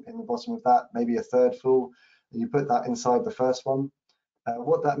in the bottom of that, maybe a third full, and you put that inside the first one.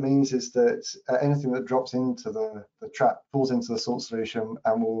 What that means is that anything that drops into the trap falls into the salt solution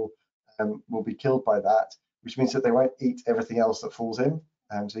and will be killed by that, which means that they won't eat everything else that falls in.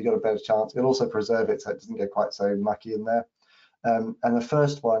 So you've got a better chance. It'll also preserve it so it doesn't get quite so mucky in there. And the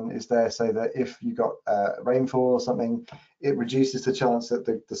first one is there so that if you got rainfall or something, it reduces the chance that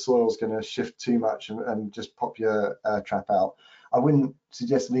the soil's going to shift too much and just pop your trap out. I wouldn't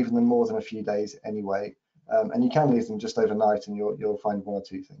suggest leaving them more than a few days anyway. And you can leave them just overnight and you'll find 1 or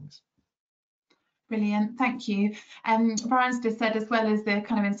 2 things. Brilliant, thank you. Brian's just said, as well as the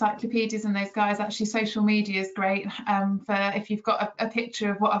kind of encyclopedias and those guys, actually social media is great for if you've got a picture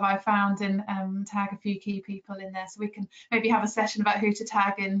of what have I found, and tag a few key people in there, so we can maybe have a session about who to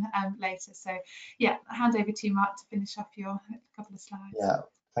tag in later. So yeah, I'll hand over to you, Mark, to finish off your couple of slides. Yeah,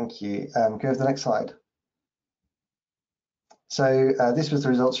 thank you. Go to the next slide. So this was the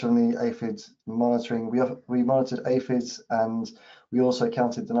results from the aphids monitoring. We monitored aphids, and we also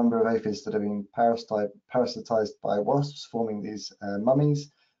counted the number of aphids that have been parasitized by wasps, forming these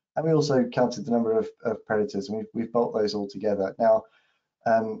mummies. And we also counted the number of predators, and we've bulked those all together. Now,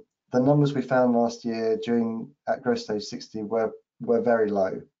 the numbers we found last year at growth stage 60 were very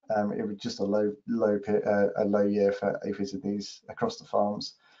low. It was just a low year for aphids in these across the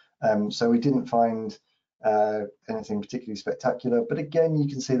farms. So we didn't find anything particularly spectacular, but again, you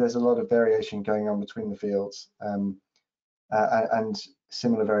can see there's a lot of variation going on between the fields, and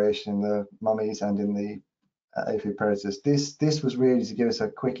similar variation in the mummies and in the aphid predators. This was really to give us a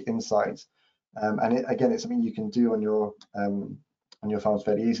quick insight, and again, it's something you can do on your farms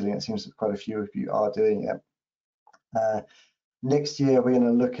fairly easily, and it seems that quite a few of you are doing it. Next year, we're going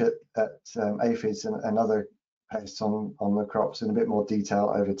to look at aphids and other pests on the crops in a bit more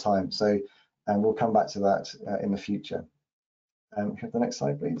detail over time. So, we'll come back to that in the future. Have the next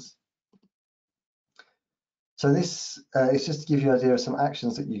slide, please. So this is just to give you an idea of some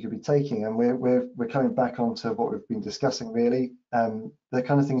actions that you could be taking, and we're coming back onto what we've been discussing really. The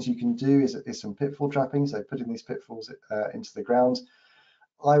kind of things you can do is some pitfall trapping, so putting these pitfalls into the ground.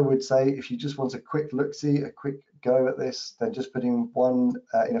 I would say if you just want a quick look-see, a quick go at this, then just putting one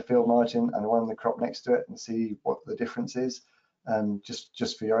in a field margin and one in the crop next to it and see what the difference is.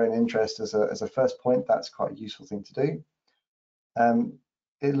 Just for your own interest as a first point, that's quite a useful thing to do.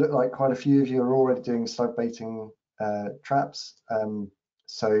 It looked like quite a few of you are already doing slug baiting traps,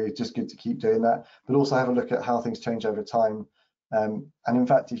 so just good to keep doing that, but also have a look at how things change over time. And in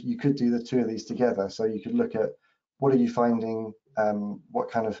fact, if you could do the two of these together, so you could look at what are you finding, what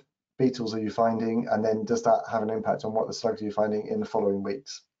kind of beetles are you finding, and then does that have an impact on what the slugs you're finding in the following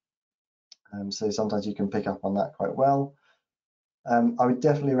weeks. So sometimes you can pick up on that quite well. I would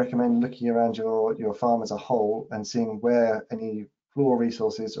definitely recommend looking around your farm as a whole and seeing where any floral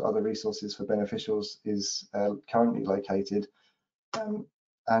resources or other resources for beneficials is currently located,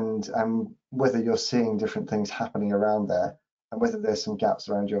 and whether you're seeing different things happening around there, and whether there's some gaps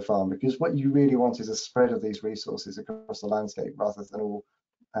around your farm, because what you really want is a spread of these resources across the landscape rather than all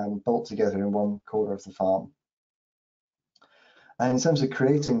bolt together in one corner of the farm. And in terms of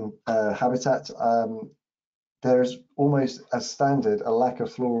creating habitat, there's almost as standard a lack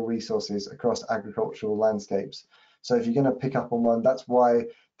of floral resources across agricultural landscapes. So if you're going to pick up on one, that's why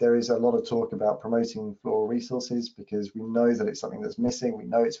there is a lot of talk about promoting floral resources, because we know that it's something that's missing. We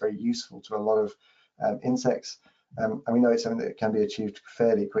know it's very useful to a lot of insects, and we know it's something that can be achieved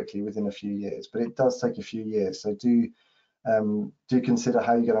fairly quickly within a few years, but it does take a few years. So do consider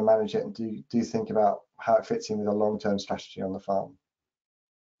how you're going to manage it, and do think about how it fits in with a long-term strategy on the farm.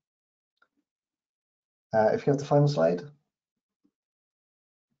 If you have the final slide.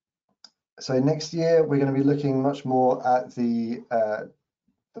 So next year, we're going to be looking much more at the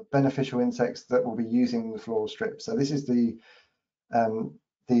beneficial insects that will be using the floral strip. So this is the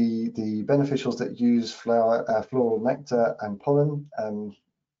beneficials that use floral nectar and pollen.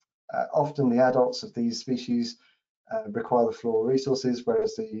 Often the adults of these species require the floral resources,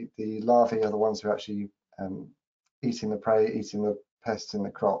 whereas the larvae are the ones who are actually eating the prey, eating the pests in the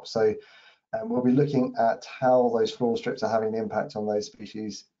crop. So we'll be looking at how those floral strips are having an impact on those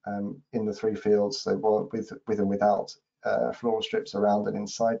species in the 3 fields, so with and without floral strips around and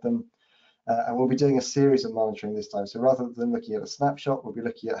inside them. And we'll be doing a series of monitoring this time. So rather than looking at a snapshot, we'll be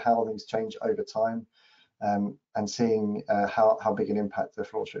looking at how things change over time, and seeing how big an impact the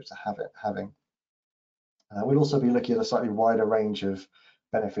floral strips are having. We'll also be looking at a slightly wider range of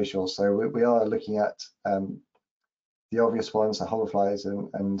beneficials. So we are looking at the obvious ones, the hoverflies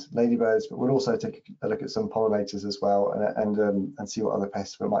and ladybirds, but we'll also take a look at some pollinators as well, and see what other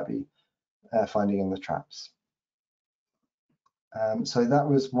pests we might be finding in the traps. So that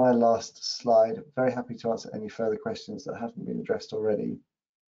was my last slide. Very happy to answer any further questions that haven't been addressed already.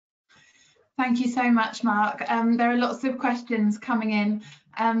 Thank you so much, Mark. There are lots of questions coming in.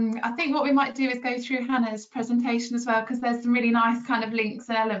 I think what we might do is go through Hannah's presentation as well, because there's some really nice kind of links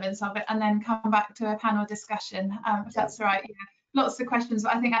and elements of it, and then come back to a panel discussion, if that's all right. Yeah. Lots of questions,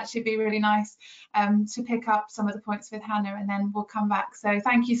 but I think actually it'd be really nice to pick up some of the points with Hannah, and then we'll come back. So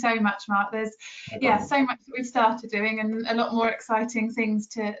thank you so much, Mark. There's so much that we've started doing, and a lot more exciting things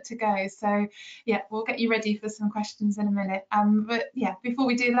to go. So yeah, we'll get you ready for some questions in a minute. But yeah, before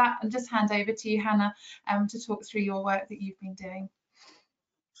we do that, I'll just hand over to you, Hannah, to talk through your work that you've been doing.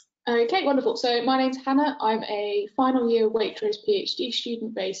 Okay, wonderful. So my name's Hannah. I'm a final year Waitrose PhD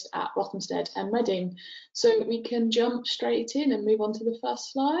student based at Rothamsted and Reading. So we can jump straight in and move on to the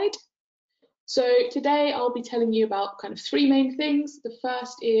first slide. So today I'll be telling you about kind of 3 main things. The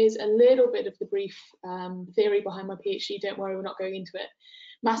first is a little bit of the brief theory behind my PhD. Don't worry, we're not going into it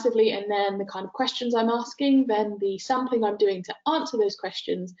massively, and then the kind of questions I'm asking, then the sampling I'm doing to answer those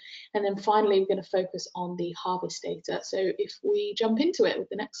questions, and then finally we're going to focus on the harvest data. So if we jump into it with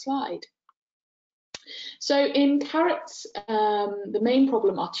the next slide. So in carrots, the main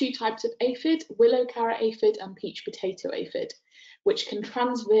problem are 2 types of aphid, willow carrot aphid and peach potato aphid, which can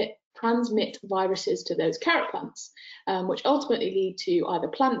transmit viruses to those carrot plants, which ultimately lead to either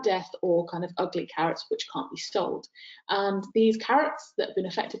plant death or kind of ugly carrots which can't be sold. And these carrots that have been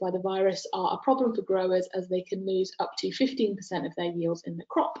affected by the virus are a problem for growers, as they can lose up to 15% of their yields in the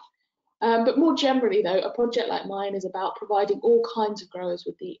crop. But more generally though, a project like mine is about providing all kinds of growers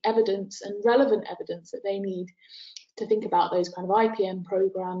with the evidence and relevant evidence that they need to think about those kind of IPM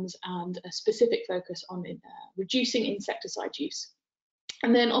programs and a specific focus on reducing insecticide use.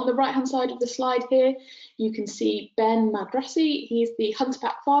 And then on the right hand side of the slide here, you can see Ben Madrassi. He's the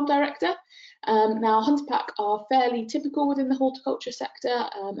Hunterpack Farm Director. Now Hunterpack are fairly typical within the horticulture sector,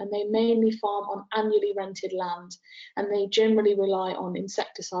 and they mainly farm on annually rented land, and they generally rely on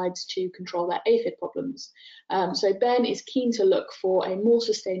insecticides to control their aphid problems. So Ben is keen to look for a more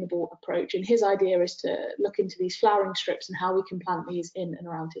sustainable approach, and his idea is to look into these flowering strips and how we can plant these in and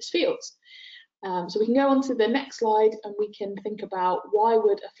around his fields. So we can go on to the next slide and we can think about why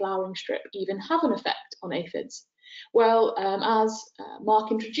would a flowering strip even have an effect on aphids? Well, as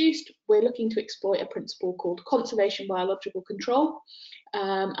Mark introduced, we're looking to exploit a principle called conservation biological control.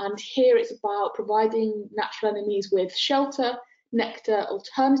 And here it's about providing natural enemies with shelter, nectar,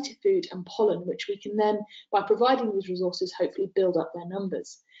 alternative food and pollen, which we can then, by providing these resources, hopefully build up their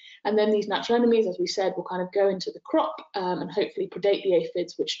numbers. And then these natural enemies, as we said, will kind of go into the crop and hopefully predate the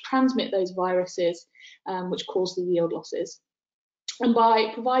aphids, which transmit those viruses, which cause the yield losses. And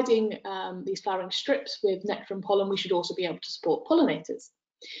by providing these flowering strips with nectar and pollen, we should also be able to support pollinators.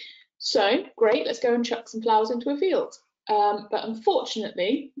 So great, let's go and chuck some flowers into a field. But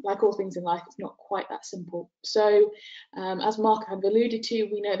unfortunately, like all things in life, it's not quite that simple. So as Mark had alluded to,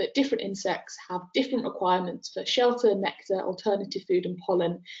 we know that different insects have different requirements for shelter, nectar, alternative food and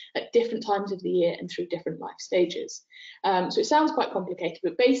pollen at different times of the year and through different life stages. So it sounds quite complicated,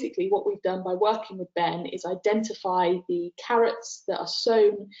 but basically what we've done by working with Ben is identify the carrots that are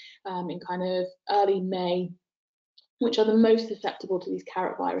sown in kind of early May, which are the most susceptible to these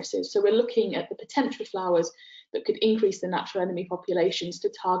carrot viruses. So we're looking at the potential flowers that could increase the natural enemy populations to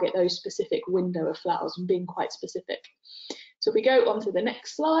target those specific window of flowers and being quite specific. So if we go on to the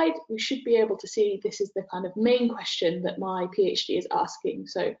next slide, we should be able to see this is the kind of main question that my PhD is asking.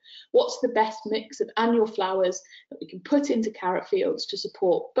 So what's the best mix of annual flowers that we can put into carrot fields to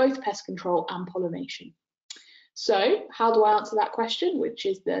support both pest control and pollination? So how do I answer that question, which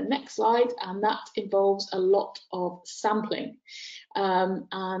is the next slide, and that involves a lot of sampling.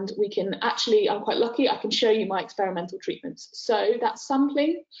 And we can actually, I'm quite lucky, I can show you my experimental treatments. So that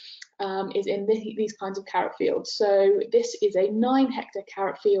sampling is in these kinds of carrot fields. So this is a 9-hectare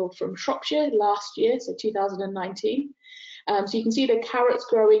carrot field from Shropshire last year, so 2019. So you can see the carrots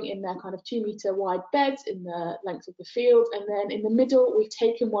growing in their kind of 2-metre wide beds in the length of the field. And then in the middle, we've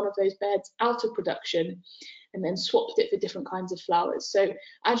taken one of those beds out of production and then swapped it for different kinds of flowers. So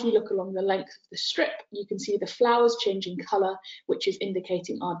as you look along the length of the strip, you can see the flowers changing colour, which is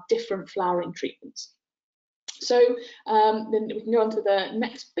indicating our different flowering treatments. So then we can go on to the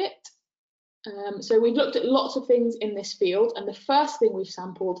next bit. So we've looked at lots of things in this field, and the first thing we've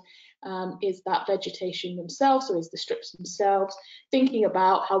sampled is that vegetation themselves, so is the strips themselves, thinking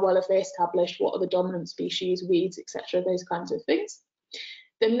about how well have they established, what are the dominant species, weeds, etc., those kinds of things.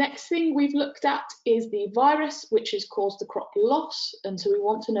 The next thing we've looked at is the virus, which has caused the crop loss, and so we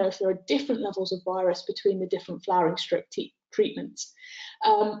want to know if there are different levels of virus between the different flowering strip treatments.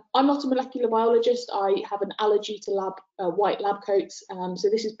 I'm not a molecular biologist. I have an allergy to white lab coats, so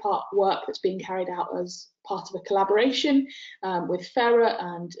this is part work that's being carried out as part of a collaboration with Ferrer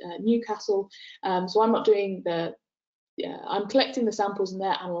and Newcastle. So I'm not doing I'm collecting the samples and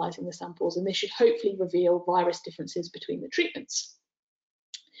they're analysing the samples, and this should hopefully reveal virus differences between the treatments.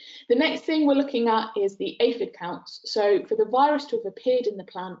 The next thing we're looking at is the aphid counts. So for the virus to have appeared in the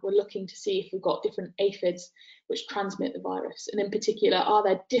plant, we're looking to see if we've got different aphids which transmit the virus. And in particular, are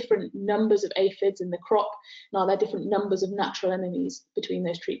there different numbers of aphids in the crop? And are there different numbers of natural enemies between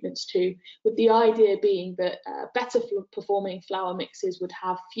those treatments too? With the idea being that better performing flower mixes would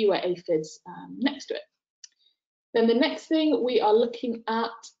have fewer aphids next to it. Then the next thing we are looking at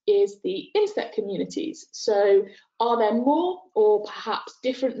is the insect communities. So are there more or perhaps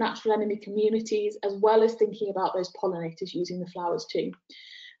different natural enemy communities, as well as thinking about those pollinators using the flowers too?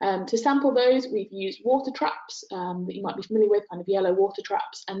 To sample those, we've used water traps that you might be familiar with, kind of yellow water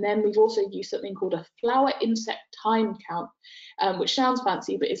traps. And then we've also used something called a flower insect time count, which sounds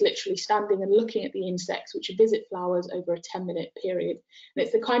fancy, but is literally standing and looking at the insects which visit flowers over a 10-minute period. And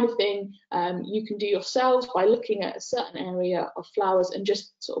it's the kind of thing you can do yourselves by looking at a certain area of flowers and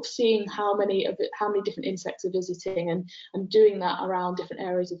just sort of seeing how many different insects are visiting, and doing that around different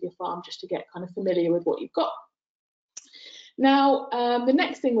areas of your farm just to get kind of familiar with what you've got. Now, the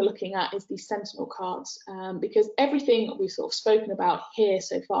next thing we're looking at is these sentinel cards, because everything we've sort of spoken about here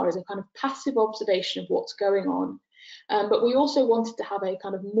so far is a kind of passive observation of what's going on. But we also wanted to have a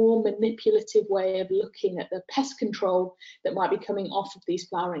kind of more manipulative way of looking at the pest control that might be coming off of these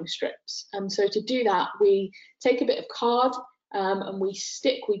flowering strips. And so to do that, we take a bit of card and we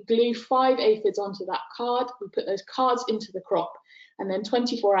glue 5 aphids onto that card. We put those cards into the crop, and then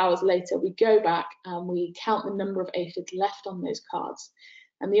 24 hours later, we go back and we count the number of aphids left on those cards.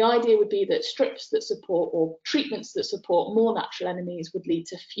 And the idea would be that strips that support, or treatments that support more natural enemies, would lead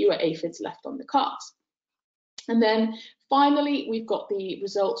to fewer aphids left on the cards. And then finally, we've got the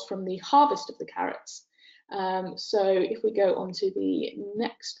results from the harvest of the carrots. So if we go on to the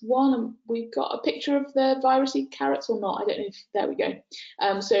next one, we've got a picture of the virusy carrots or not. I don't know if, there we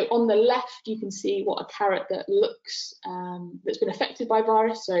go. So on the left, you can see what a carrot that looks, that's been affected by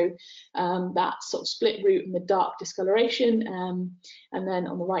virus. So that sort of split root and the dark discoloration. And then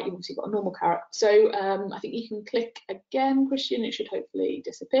on the right, you've obviously got a normal carrot. So I think you can click again, Christian, it should hopefully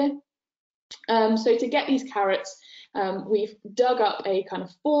disappear. So to get these carrots, we've dug up a kind of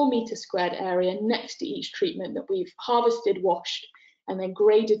 4 meter squared area next to each treatment that we've harvested, washed, and then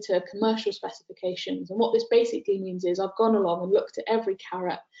graded to commercial specifications. And what this basically means is I've gone along and looked at every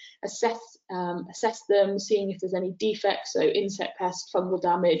carrot, assessed them, seeing if there's any defects, so insect pests, fungal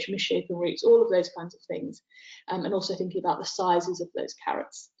damage, misshapen roots, all of those kinds of things, and also thinking about the sizes of those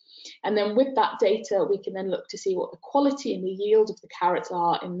carrots. And then with that data, we can then look to see what the quality and the yield of the carrots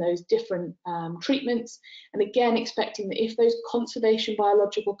are in those different treatments. And again, expecting that if those conservation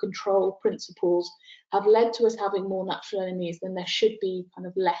biological control principles have led to us having more natural enemies, then there should be kind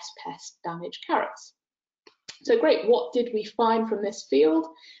of less pest damaged carrots. So great, what did we find from this field?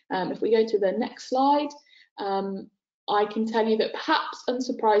 If we go to the next slide, I can tell you that perhaps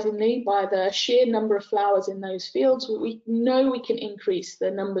unsurprisingly, by the sheer number of flowers in those fields, we know we can increase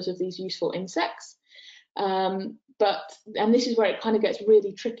the numbers of these useful insects. And this is where it kind of gets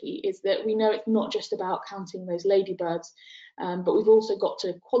really tricky, is that we know it's not just about counting those ladybirds, but we've also got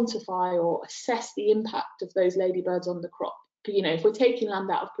to quantify or assess the impact of those ladybirds on the crop. You know, if we're taking land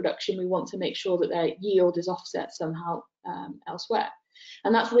out of production, we want to make sure that their yield is offset somehow elsewhere.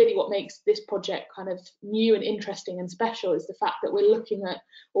 And that's really what makes this project kind of new and interesting and special, is the fact that we're looking at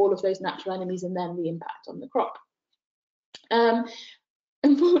all of those natural enemies and then the impact on the crop.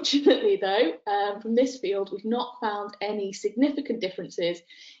 Unfortunately, though, from this field, we've not found any significant differences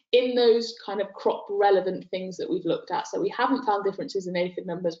in those kind of crop relevant things that we've looked at. So we haven't found differences in aphid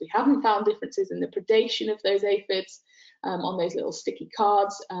numbers, we haven't found differences in the predation of those aphids on those little sticky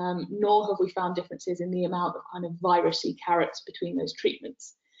cards, nor have we found differences in the amount of kind of virusy carrots between those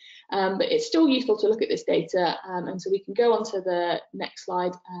treatments. But it's still useful to look at this data, and so we can go on to the next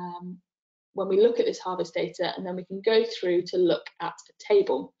slide when we look at this harvest data, and then we can go through to look at a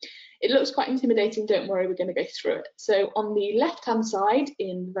table. It looks quite intimidating, don't worry, we're going to go through it. So on the left-hand side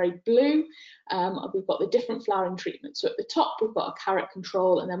in very blue, we've got the different flowering treatments. So at the top, we've got a carrot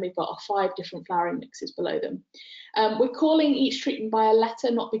control, and then we've got 5 different flowering mixes below them. We're calling each treatment by a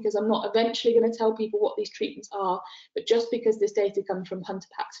letter, not because I'm not eventually going to tell people what these treatments are, but just because this data comes from Hunter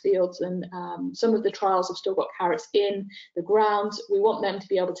Pack's fields, and some of the trials have still got carrots in the ground. We want them to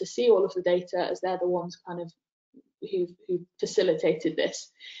be able to see all of the data, as they're the ones kind of who facilitated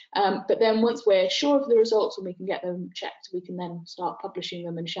this. But then once we're sure of the results and we can get them checked, we can then start publishing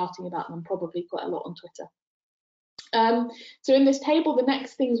them and shouting about them, probably quite a lot on Twitter. So in this table, the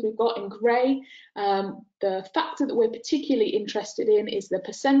next things we've got in grey, the factor that we're particularly interested in is the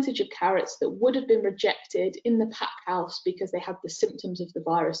percentage of carrots that would have been rejected in the pack house because they had the symptoms of the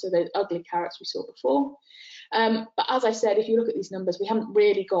virus, so those ugly carrots we saw before. But as I said, if you look at these numbers, we haven't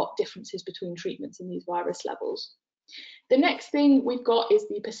really got differences between treatments in these virus levels. The next thing we've got is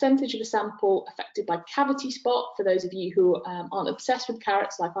the percentage of a sample affected by cavity spot. For those of you who aren't obsessed with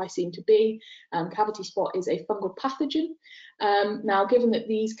carrots like I seem to be, cavity spot is a fungal pathogen. Now, given that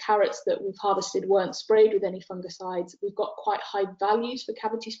these carrots that we've harvested weren't sprayed with any fungicides, we've got quite high values for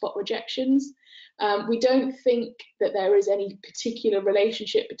cavity spot rejections. We don't think that there is any particular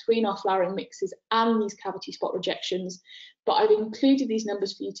relationship between our flowering mixes and these cavity spot rejections, but I've included these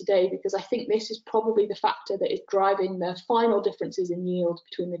numbers for you today because I think this is probably the factor that is driving the final differences in yield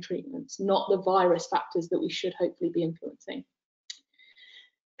between the treatments, not the virus factors that we should hopefully be influencing.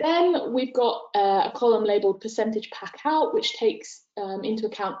 Then we've got a column labelled percentage pack out, which takes into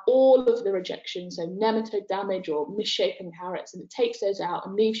account all of the rejections, so nematode damage or misshapen carrots, and it takes those out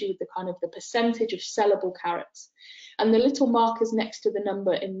and leaves you with the kind of the percentage of sellable carrots. And the little markers next to the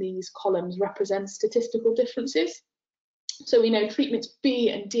number in these columns represent statistical differences. So we know treatments B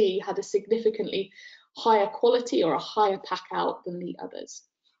and D had a significantly higher quality or a higher pack out than the others.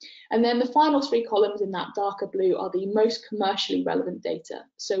 And then the final 3 columns in that darker blue are the most commercially relevant data.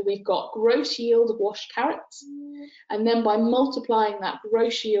 So we've got gross yield of washed carrots, and then by multiplying that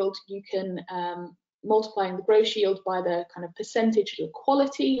gross yield, you can multiplying the gross yield by the kind of percentage of the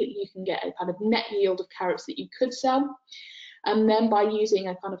quality, you can get a kind of net yield of carrots that you could sell. And then by using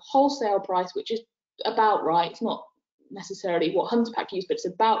a kind of wholesale price, which is about right, it's not necessarily what Hunterpack use, but it's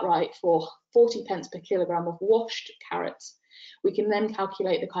about right for 40 pence per kilogram of washed carrots, we can then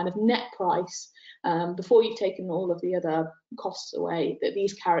calculate the kind of net price before you've taken all of the other costs away that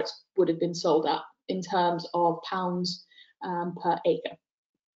these carrots would have been sold at in terms of pounds per acre.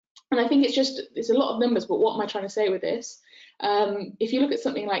 And I think it's a lot of numbers, but what am I trying to say with this? If you look at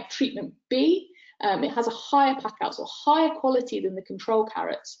something like treatment B, it has a higher pack out, so higher quality than the control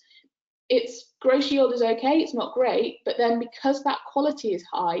carrots. Its gross yield is okay, it's not great, but then because that quality is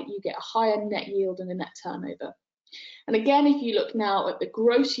high, you get a higher net yield and a net turnover. And again, if you look now at the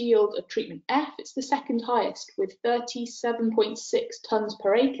gross yield of treatment F, it's the second highest with 37.6 tonnes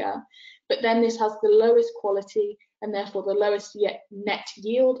per acre, but then this has the lowest quality and therefore the lowest net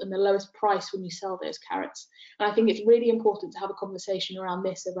yield and the lowest price when you sell those carrots. And I think it's really important to have a conversation around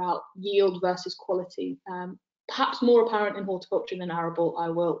this, about yield versus quality. Perhaps more apparent in horticulture than arable, I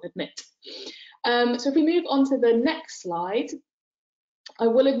will admit. So if we move on to the next slide, I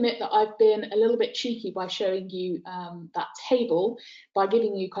will admit that I've been a little bit cheeky by showing you that table, by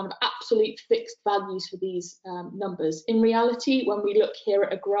giving you kind of absolute fixed values for these numbers. In reality, when we look here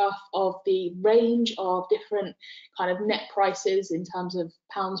at a graph of the range of different kind of net prices in terms of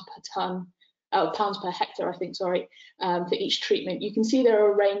pounds per tonne, pounds per hectare, I think, sorry, for each treatment, you can see there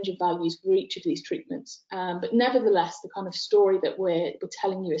are a range of values for each of these treatments. But nevertheless, the kind of story that we're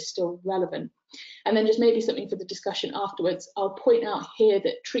telling you is still relevant. And then just maybe something for the discussion afterwards, I'll point out here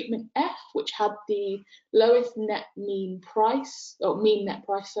that treatment F, which had the lowest net mean price, or mean net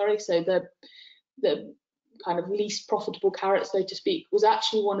price, sorry, so the kind of least profitable carrot, so to speak, was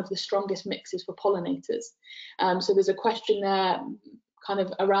actually one of the strongest mixes for pollinators. So there's a question there kind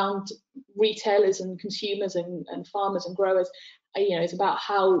of around retailers and consumers and farmers and growers. You know, it's about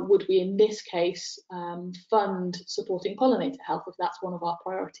how would we in this case fund supporting pollinator health if that's one of our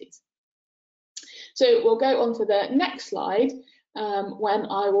priorities. So we'll go on to the next slide when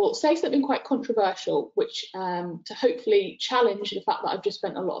I will say something quite controversial, which to hopefully challenge the fact that I've just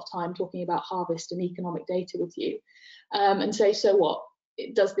spent a lot of time talking about harvest and economic data with you, and say, so what?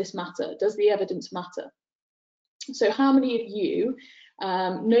 Does this matter? Does the evidence matter? So how many of you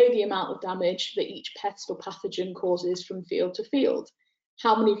know the amount of damage that each pest or pathogen causes from field to field?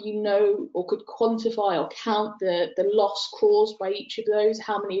 How many of you know or could quantify or count the loss caused by each of those?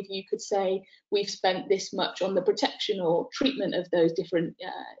 How many of you could say we've spent this much on the protection or treatment of those different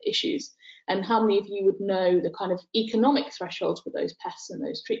issues? And how many of you would know the kind of economic thresholds for those pests and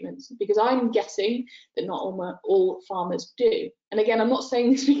those treatments? Because I'm guessing that not all farmers do. And again, I'm not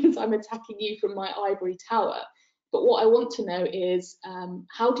saying this because I'm attacking you from my ivory tower, but what I want to know is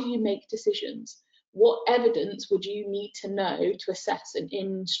how do you make decisions? What evidence would you need to know to assess an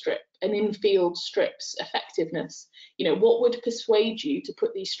in-field strip's effectiveness? You know, what would persuade you to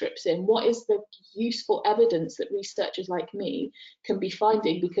put these strips in? What is the useful evidence that researchers like me can be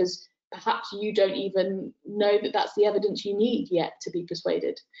finding, because perhaps you don't even know that that's the evidence you need yet to be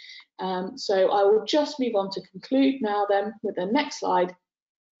persuaded. So I will just move on to conclude now then with the next slide,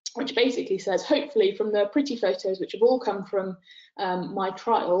 which basically says, hopefully from the pretty photos which have all come from my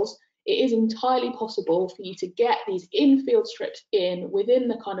trials, it is entirely possible for you to get these in-field strips in within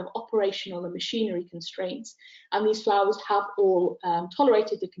the kind of operational and machinery constraints, and these flowers have all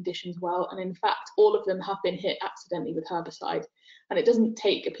tolerated the conditions well, and in fact all of them have been hit accidentally with herbicide. And it doesn't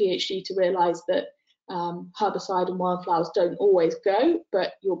take a PhD to realise that herbicide and wildflowers don't always go,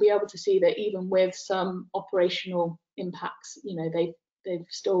 but you'll be able to see that even with some operational impacts, you know, they've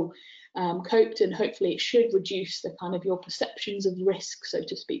still coped, and hopefully it should reduce the kind of your perceptions of risk, so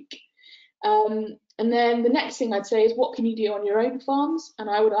to speak. And then the next thing I'd say is, what can you do on your own farms? And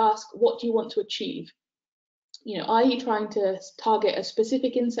I would ask, what do you want to achieve? You know, are you trying to target a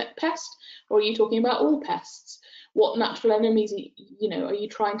specific insect pest, or are you talking about all pests? What natural enemies, you know, are you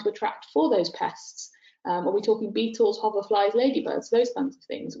trying to attract for those pests? Are we talking beetles, hoverflies, ladybirds, those kinds of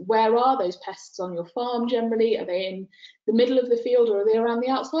things? Where are those pests on your farm generally? Are they in the middle of the field, or are they around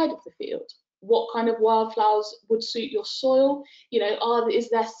the outside of the field? What kind of wildflowers would suit your soil? You know, is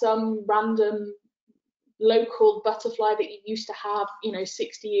there some random local butterfly that you used to have, you know,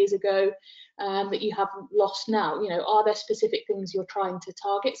 60 years ago that you have lost now? You know, are there specific things you're trying to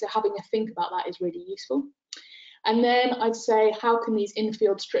target? So having a think about that is really useful. And then I'd say, how can these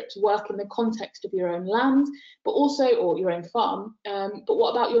infield strips work in the context of your own land, but also, or your own farm? But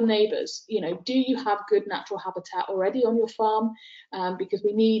what about your neighbours? You know, do you have good natural habitat already on your farm? Because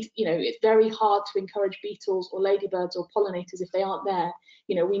we need, you know, it's very hard to encourage beetles or ladybirds or pollinators if they aren't there.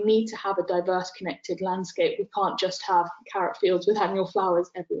 You know, we need to have a diverse, connected landscape. We can't just have carrot fields with annual flowers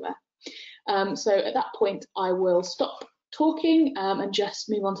everywhere. So at that point, I will stop talking and just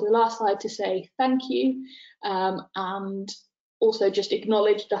move on to the last slide to say thank you, and also just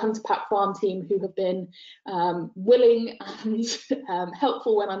acknowledge the Hunter Pack Farm team who have been willing and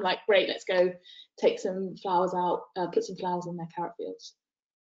helpful when I'm like, great, let's go take some flowers out, put some flowers in their carrot fields.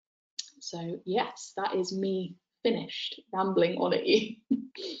 So yes, that is me finished rambling on at you.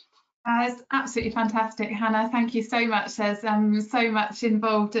 It's absolutely fantastic, Hannah. Thank you so much. There's so much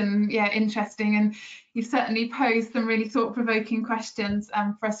involved and yeah, interesting, and you've certainly posed some really thought-provoking questions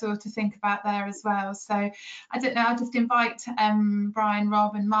for us all to think about there as well. So I don't know, I'll just invite Brian,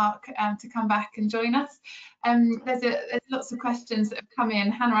 Rob and Mark to come back and join us. There's lots of questions that have come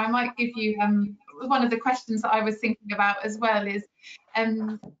in. Hannah, I might give you one of the questions that I was thinking about as well is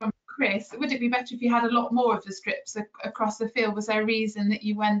from Chris, would it be better if you had a lot more of the strips across the field? Was there a reason that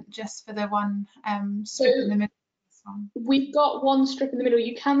you went just for the one strip in the middle? We've got one strip in the middle.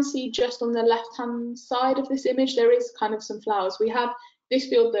 You can see just on the left-hand side of this image, there is kind of some flowers. We had this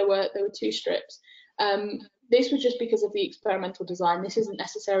field, there were 2 strips. This was just because of the experimental design. This isn't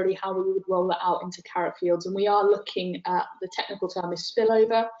necessarily how we would roll it out into carrot fields. And we are looking at, the technical term is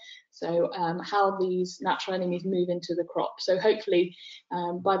spillover. So how these natural enemies move into the crop. So hopefully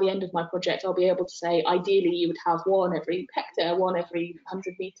by the end of my project, I'll be able to say, ideally you would have one every hectare, one every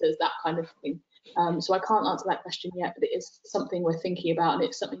 100 meters, that kind of thing. So I can't answer that question yet, but it is something we're thinking about, and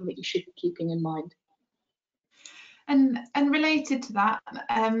it's something that you should be keeping in mind. And related to that,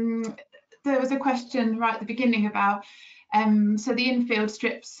 there was a question right at the beginning about so the infield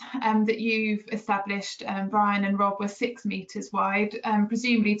strips that you've established, Brian and Rob, were 6 meters wide,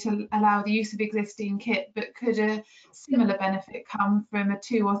 presumably to allow the use of existing kit, but could a similar benefit come from a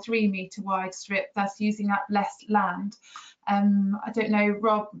 2 or 3 meter wide strip, thus using up less land? I don't know,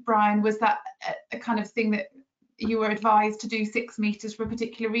 Rob, Brian, was that a kind of thing that you were advised to do 6 meters for a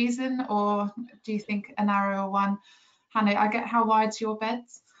particular reason, or do you think a narrower one? Hannah, I get, how wide's your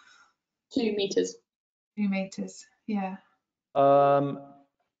beds? 2 meters. 2 meters, yeah.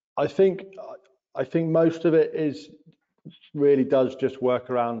 I think most of it is really does just work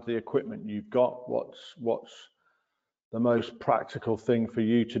around the equipment you've got. What's the most practical thing for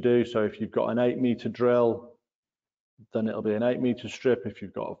you to do? So if you've got an 8 meter drill, then it'll be an 8 meter strip. If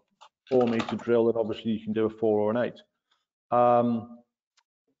you've got a 4 meter drill, then obviously you can do a 4 or an 8.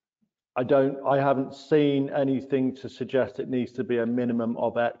 I haven't seen anything to suggest it needs to be a minimum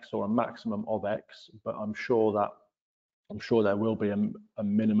of X or a maximum of X, but I'm sure there will be a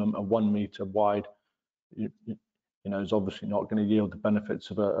minimum of 1 meter wide. You know, is obviously not going to yield the benefits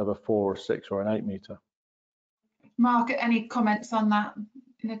of a 4 or 6 or an 8 meter. Mark, any comments on that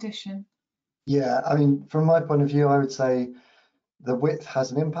in addition? Yeah, I mean, from my point of view, I would say the width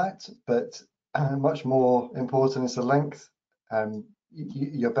has an impact, but much more important is the length.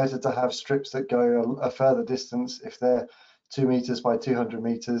 You're better to have strips that go a further distance if they're 2 meters by 200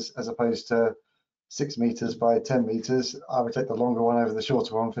 meters, as opposed to 6 meters by 10 meters. I would take the longer one over the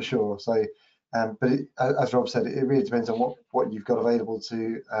shorter one for sure. So, but as Rob said, it really depends on what you've got available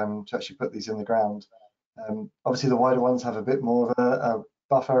to actually put these in the ground. Obviously, the wider ones have a bit more of a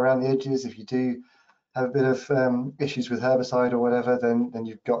buffer around the edges. If you do have a bit of issues with herbicide or whatever, then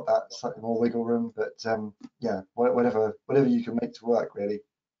you've got that slightly more wiggle room. But yeah, whatever you can make to work, really.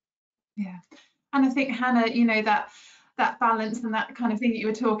 Yeah, and I think, Hannah, you know, that balance and that kind of thing that you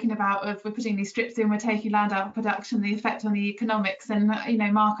were talking about of we're putting these strips in, we're taking land out of production, the effect on the economics. And you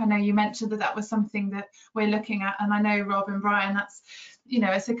know, Mark, I know you mentioned that was something that we're looking at, and I know Rob and Brian, that's, you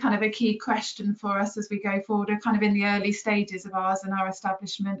know, it's a kind of a key question for us as we go forward. We're kind of in the early stages of ours and our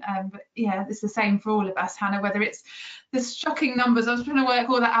establishment, but yeah, it's the same for all of us, Hannah, whether it's the shocking numbers. I was trying to work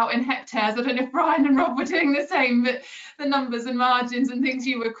all that out in hectares. I don't know if Brian and Rob were doing the same, but the numbers and margins and things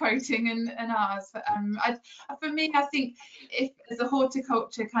you were quoting and ours. But for me, I think if as a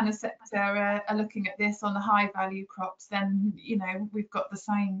horticulture kind of sector are looking at this on the high value crops, then, you know, we've got the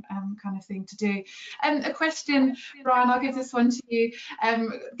same kind of thing to do. A question, Brian, I'll give this one to you.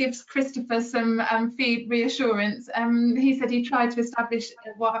 Gives Christopher some reassurance. He said he tried to establish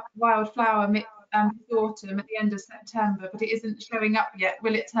a wildflower mix this autumn at the end of September, but it isn't showing up yet.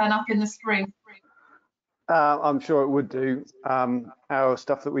 Will it turn up in the spring? I'm sure it would do. Our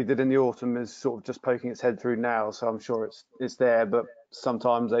stuff that we did in the autumn is sort of just poking its head through now, so I'm sure it's there. But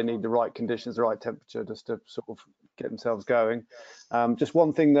sometimes they need the right conditions, the right temperature, just to sort of get themselves going. Just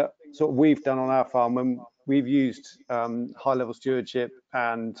one thing that sort of we've done on our farm, when we've used high-level stewardship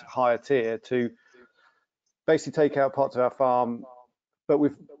and higher tier to basically take out parts of our farm, but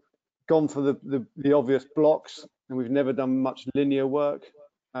we've gone for the obvious blocks, and we've never done much linear work.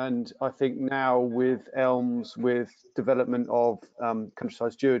 And I think now with elms, with development of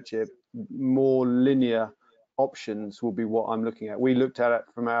countryside stewardship, more linear options will be what I'm looking at. We looked at it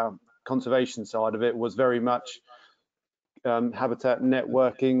from our conservation side of it, was very much habitat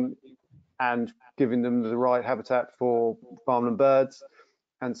networking and giving them the right habitat for farmland birds.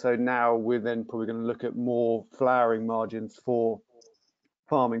 And so now we're then probably going to look at more flowering margins for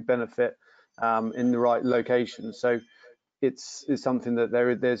farming benefit in the right locations. So it's something that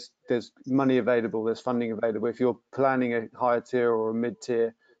there's money available, there's funding available. If you're planning a higher tier or a mid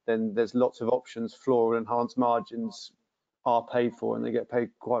tier, then there's lots of options. Floral enhanced margins are paid for, and they get paid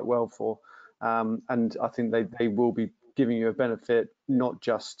quite well for. And I think they will be giving you a benefit, not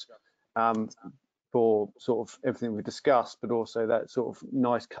just for sort of everything we discussed, but also that sort of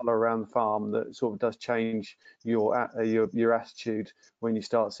nice colour around the farm that sort of does change your attitude when you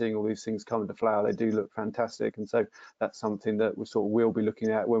start seeing all these things come to flower. They do look fantastic, and so that's something that we sort of will be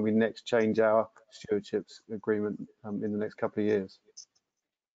looking at when we next change our stewardship agreement in the next couple of years.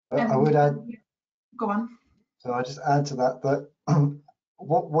 I would add. Go on. So I just add to that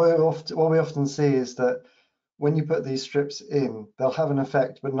what we often see is that when you put these strips in, they'll have an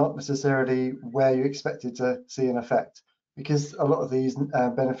effect, but not necessarily where you expected to see an effect, because a lot of these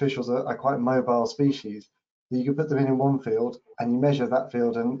beneficials are quite mobile species. You can put them in one field and you measure that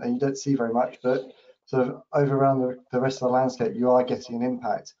field and you don't see very much, but sort of over around the rest of the landscape, you are getting an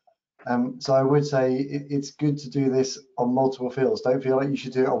impact. So I would say it's good to do this on multiple fields. Don't feel like you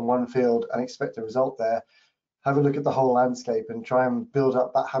should do it on one field and expect a result there. Have a look at the whole landscape and try and build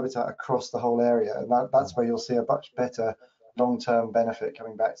up that habitat across the whole area, and that's where you'll see a much better long-term benefit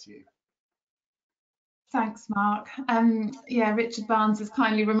coming back to you. Thanks, Mark. Yeah, Richard Barnes has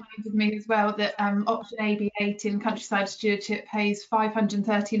kindly reminded me as well that option AB8 in countryside stewardship pays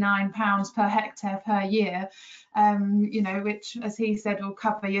 £539 per hectare per year, you know, which, as he said, will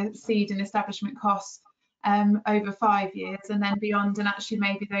cover your seed and establishment costs over 5 years and then beyond, and actually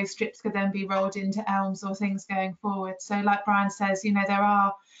maybe those strips could then be rolled into elms or things going forward. So like Brian says, you know,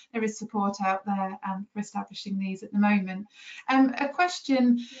 there is support out there for establishing these at the moment. A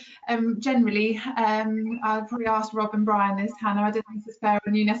question generally, I'll probably ask Rob and Brian this, Hannah, I don't think it's fair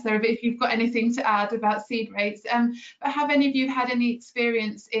on you necessarily, but if you've got anything to add about seed rates. But have any of you had any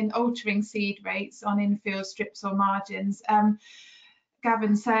experience in altering seed rates on infield strips or margins?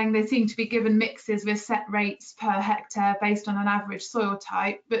 Gavin saying they seem to be given mixes with set rates per hectare based on an average soil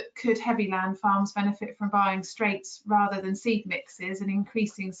type, but could heavy land farms benefit from buying straights rather than seed mixes and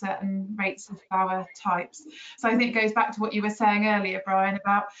increasing certain rates of flower types? So I think it goes back to what you were saying earlier, Brian,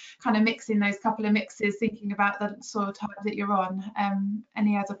 about kind of mixing those couple of mixes, thinking about the soil type that you're on.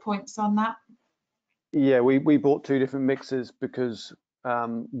 Any other points on that? Yeah, we bought 2 different mixes because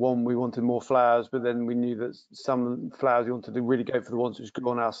one, we wanted more flowers, but then we knew that some flowers we wanted to really go for the ones which grew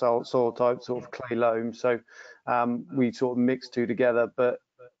on our soil type, sort of clay loam. So we sort of mixed 2 together, but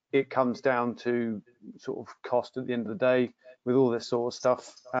it comes down to sort of cost at the end of the day with all this sort of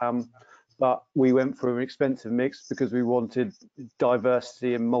stuff. But we went for an expensive mix because we wanted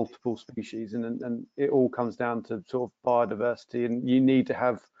diversity in multiple species, and it all comes down to sort of biodiversity, and you need to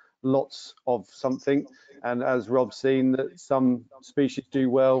have lots of something. And as Rob's seen, that some species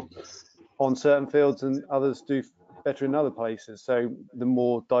do well on certain fields and others do better in other places. So the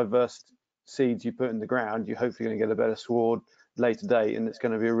more diverse seeds you put in the ground, you're hopefully going to get a better sward later date, and it's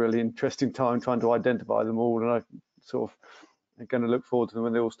going to be a really interesting time trying to identify them all. And I sort of going to look forward to them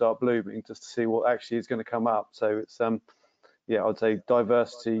when they all start blooming, just to see what actually is going to come up. So it's yeah, I'd say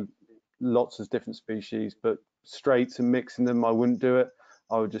diversity, lots of different species, but straights and mixing them, I wouldn't do it.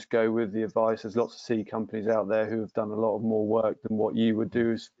 I would just go with the advice. There's lots of seed companies out there who have done a lot of more work than what you would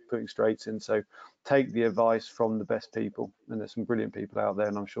do is putting straights in. So take the advice from the best people, and there's some brilliant people out there,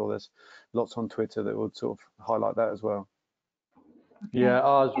 and I'm sure there's lots on Twitter that would sort of highlight that as well. Yeah,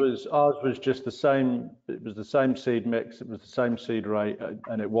 ours was just the same. It was the same seed mix. It was the same seed rate,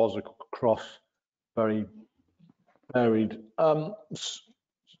 and it was across very varied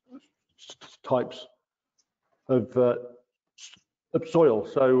types of soil.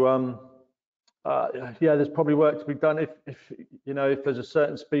 So yeah, there's probably work to be done. If you know, if there's a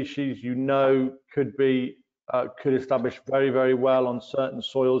certain species you know could establish very, very well on certain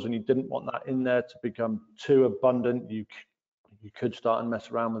soils, and you didn't want that in there to become too abundant, you could start and mess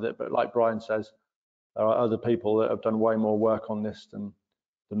around with it. But like Brian says, there are other people that have done way more work on this than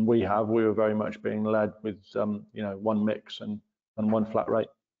we have. We were very much being led with you know, one mix and one flat rate.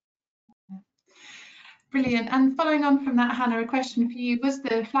 Brilliant. And following on from that, Hannah, a question for you. Was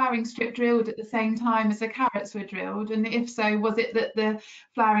the flowering strip drilled at the same time as the carrots were drilled? And if so, was it that the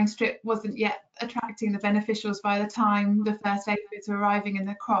flowering strip wasn't yet attracting the beneficials by the time the first aphids were arriving in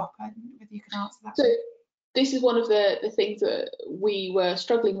the crop? I don't know whether you can answer that. So this is one of the things that we were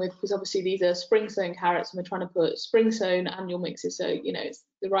struggling with, because obviously these are spring sown carrots and we're trying to put spring sown annual mixes. So, you know, it's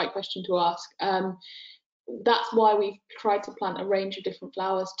the right question to ask. That's why we've tried to plant a range of different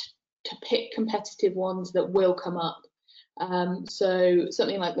flowers to pick competitive ones that will come up. So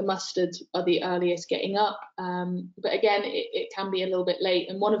something like the mustards are the earliest getting up, but again, it can be a little bit late.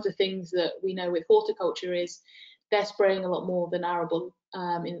 And one of the things that we know with horticulture is they're spraying a lot more than arable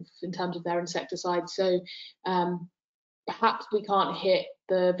in terms of their insecticides. So perhaps we can't hit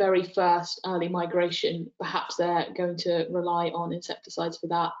the very first early migration. Perhaps they're going to rely on insecticides for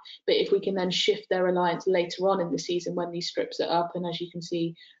that. But if we can then shift their reliance later on in the season when these strips are up, and as you can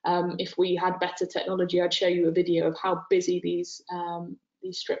see, if we had better technology, I'd show you a video of how busy these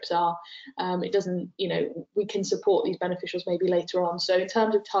strips are. It doesn't, you know, we can support these beneficials maybe later on. So in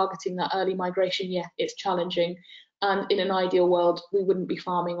terms of targeting that early migration, yeah, it's challenging. And in an ideal world, we wouldn't be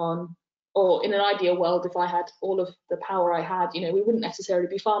farming on, or in an ideal world, if I had all of the power I had, you know, we wouldn't necessarily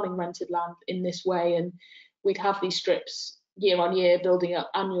be farming rented land in this way, and we'd have these strips year on year building up.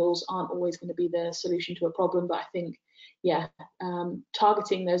 Annuals aren't always going to be the solution to a problem, but I think, yeah,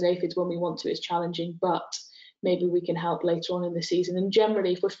 targeting those aphids when we want to is challenging, but maybe we can help later on in the season. And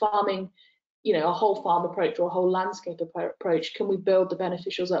generally, if we're farming, you know, a whole farm approach or a whole landscape approach, can we build the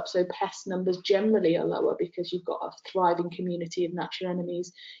beneficials up so pest numbers generally are lower, because you've got a thriving community of natural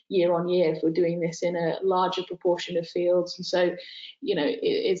enemies year on year if we're doing this in a larger proportion of fields. And so, you know, it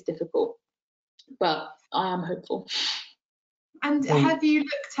is difficult, but I am hopeful. And have you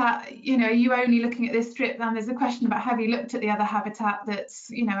looked at, you know, are you only looking at this strip? And there's a question about, have you looked at the other habitat that's,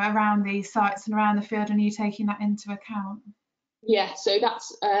 you know, around these sites and around the field, and are you taking that into account? Yeah, so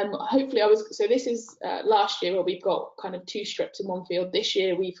that's hopefully so this is last year where we've got kind of 2 strips in one field. This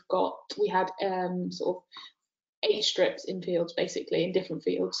year we had sort of 8 strips in fields, basically in different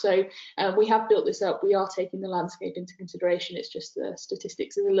fields. So we have built this up. We are taking the landscape into consideration. It's just the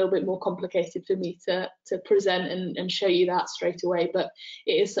statistics is a little bit more complicated for me to present and show you that straight away, but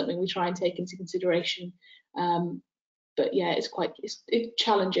it is something we try and take into consideration. But yeah, it's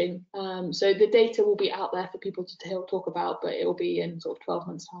challenging. So the data will be out there for people to talk about, but it will be in sort of 12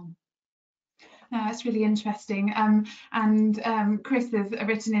 months' time. No, that's really interesting. And Chris has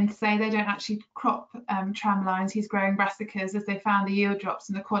written in to say they don't actually crop tram lines. He's growing brassicas as they found the yield drops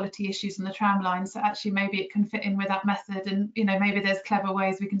and the quality issues on the tram lines. So actually maybe it can fit in with that method, and you know, maybe there's clever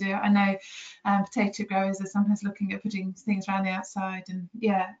ways we can do it. I know potato growers are sometimes looking at putting things around the outside, and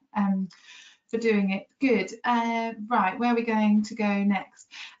yeah, for doing it. Good. Right, where are we going to go next?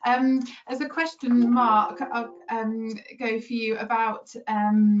 As a question, Mark, I'll go for you about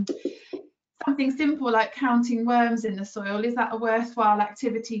something simple like counting worms in the soil. Is that a worthwhile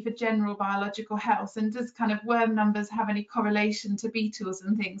activity for general biological health? And does kind of worm numbers have any correlation to beetles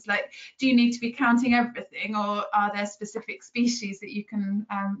and things? Like, do you need to be counting everything, or are there specific species that you can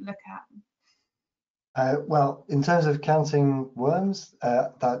look at? Well, in terms of counting worms,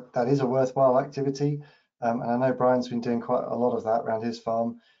 that is a worthwhile activity, and I know Brian's been doing quite a lot of that around his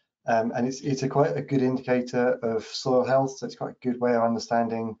farm, and it's quite a good indicator of soil health. So it's quite a good way of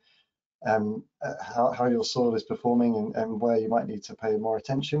understanding how your soil is performing and where you might need to pay more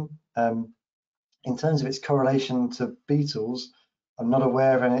attention. In terms of its correlation to beetles, I'm not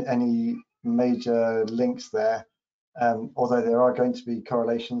aware of any major links there, although there are going to be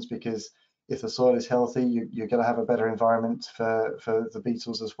correlations, because if the soil is healthy, you're going to have a better environment for the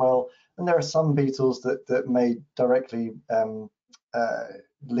beetles as well. And there are some beetles that may directly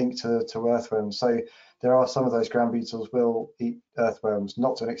link to earthworms. So there are some of those ground beetles will eat earthworms,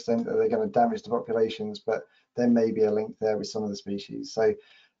 not to an extent that they're going to damage the populations, but there may be a link there with some of the species. So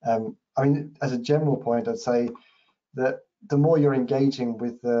I mean, as a general point, I'd say that the more you're engaging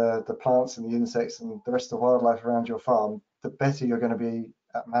with the plants and the insects and the rest of the wildlife around your farm, the better you're going to be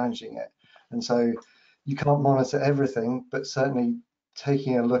at managing it. And so you can't monitor everything, but certainly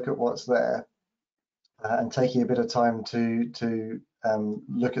taking a look at what's there and taking a bit of time to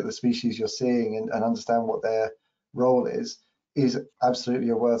look at the species you're seeing and understand what their role is absolutely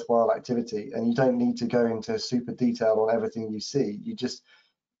a worthwhile activity. And you don't need to go into super detail on everything you see. You just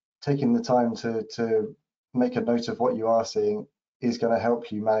taking the time to make a note of what you are seeing is going to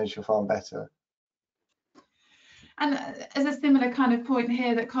help you manage your farm better. And as a similar kind of point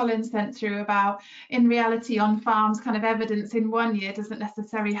here that Colin sent through about, in reality on farms, kind of evidence in one year doesn't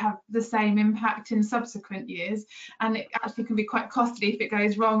necessarily have the same impact in subsequent years, and it actually can be quite costly if it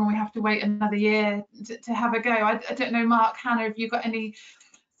goes wrong and we have to wait another year to have a go. I don't know, Mark, Hannah, have you got any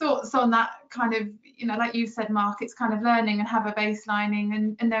thoughts on that kind of, you know, like you said, Mark, it's kind of learning and have a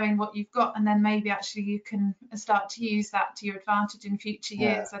baselining and knowing what you've got, and then maybe actually you can start to use that to your advantage in future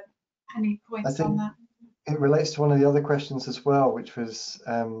years. Any points on that? It relates to one of the other questions as well, which was,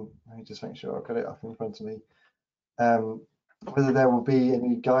 let me just make sure I've got it up in front of me, whether there will be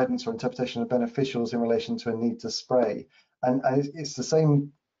any guidance or interpretation of beneficials in relation to a need to spray. And it's the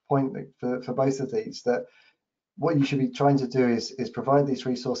same point for both of these, that what you should be trying to do is provide these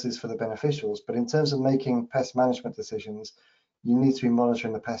resources for the beneficials, but in terms of making pest management decisions, you need to be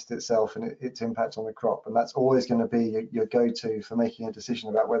monitoring the pest itself and its impact on the crop, and that's always going to be your go-to for making a decision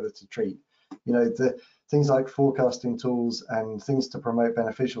about whether to treat. You know, the things like forecasting tools and things to promote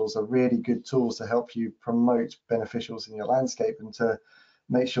beneficials are really good tools to help you promote beneficials in your landscape and to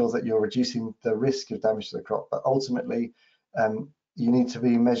make sure that you're reducing the risk of damage to the crop. But ultimately, you need to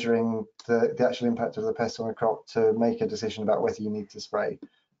be measuring the actual impact of the pest on the crop to make a decision about whether you need to spray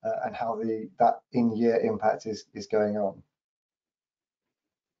and how that in-year impact is going on.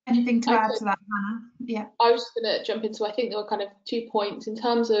 Anything to add to that, Hannah? Yeah. I was going to jump into, I think there were kind of 2 points in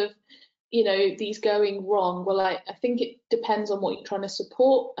terms of, you know, these going wrong. Well, I think it depends on what you're trying to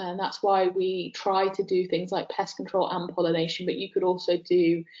support, and that's why we try to do things like pest control and pollination, but you could also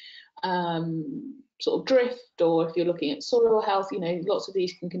do sort of drift, or if you're looking at soil health, you know, lots of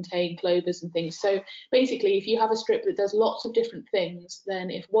these can contain clovers and things. So basically, if you have a strip that does lots of different things, then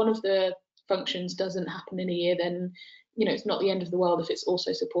if one of the functions doesn't happen in a year, then, you know, it's not the end of the world if it's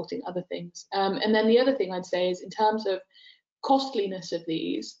also supporting other things. And then the other thing I'd say is, in terms of costliness of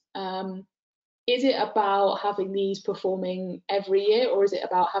these, is it about having these performing every year, or is it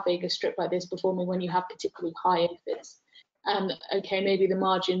about having a strip like this performing when you have particularly high aphids? And okay, maybe the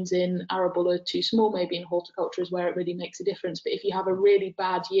margins in arable are too small, maybe in horticulture is where it really makes a difference. But if you have a really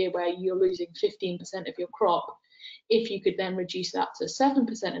bad year where you're losing 15% of your crop, if you could then reduce that to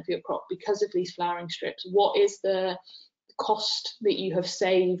 7% of your crop because of these flowering strips, what is the cost that you have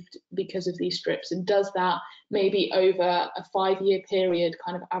saved because of these strips? And does that maybe over a 5-year period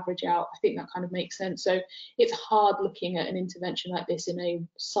kind of average out? I think that kind of makes sense. So it's hard looking at an intervention like this in a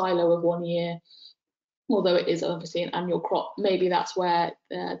silo of 1 year. Although it is obviously an annual crop, maybe that's where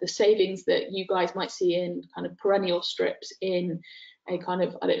the savings that you guys might see in kind of perennial strips in a kind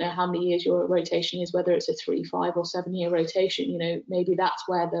of, I don't know how many years your rotation is, whether it's a 3, 5 or 7 year rotation, you know, maybe that's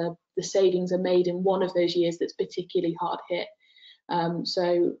where the savings are made in one of those years that's particularly hard hit.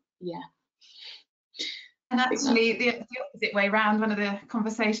 So yeah. And actually the opposite way around, one of the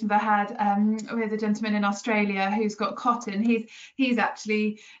conversations I had with a gentleman in Australia who's got cotton, he's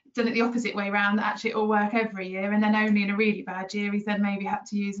actually done it the opposite way around. Actually, it will work every year, and then only in a really bad year he's then maybe had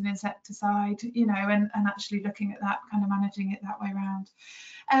to use an insecticide, you know, and actually looking at that, kind of managing it that way around.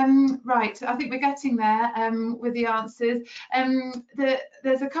 Right, I think we're getting there with the answers.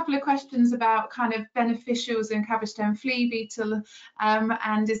 There's a couple of questions about kind of beneficials in cabbage stem flea beetle,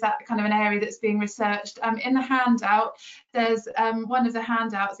 and is that kind of an area that's being researched? In the handout, there's one of the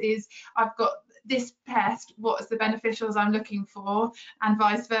handouts is, I've got this pest, what is the beneficials I'm looking for, and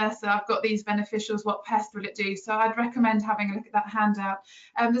vice versa, I've got these beneficials, what pest will it do? So I'd recommend having a look at that handout.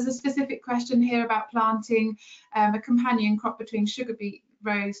 There's a specific question here about planting a companion crop between sugar beet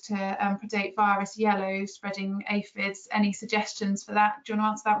rows to predate virus yellow, spreading aphids. Any suggestions for that? Do you want to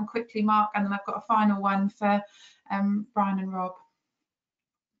answer that one quickly, Mark? And then I've got a final one for Brian and Rob.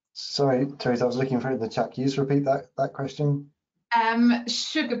 Sorry, Teresa, I was looking for it in the chat. Can you just repeat that question?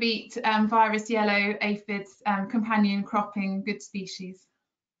 Sugar beet, virus yellow, aphids, companion cropping, good species.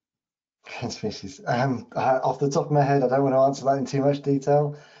 Good species. Off the top of my head, I don't want to answer that in too much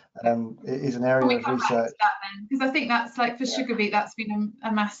detail. It is an area of research. Because I think that's like for sugar beet, that's been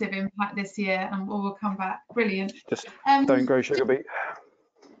a massive impact this year, and we'll come back. Brilliant. Just don't grow sugar beet.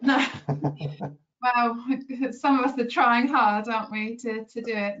 No. Well, some of us are trying hard, aren't we, to do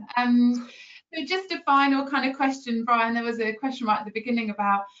it. So just a final kind of question, Brian, there was a question right at the beginning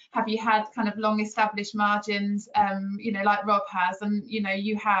about, have you had kind of long established margins, you know, like Rob has, and, you know,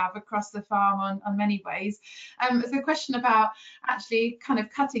 you have across the farm on many ways. There's a question about actually kind of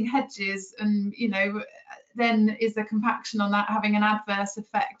cutting hedges and, you know, then is the compaction on that having an adverse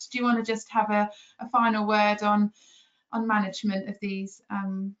effect? Do you want to just have a final word on management of these?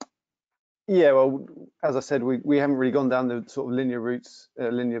 Yeah, well, as I said, we haven't really gone down the sort of linear routes,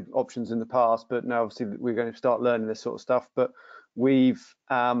 linear options in the past, but now obviously we're going to start learning this sort of stuff. But we've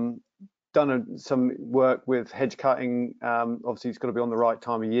done some work with hedge cutting. Obviously, it's got to be on the right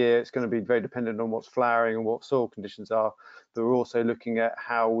time of year. It's going to be very dependent on what's flowering and what soil conditions are. But we're also looking at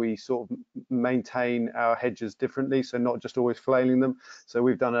how we sort of maintain our hedges differently, so not just always flailing them. So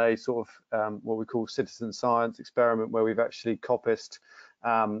we've done a sort of what we call citizen science experiment, where we've actually coppiced,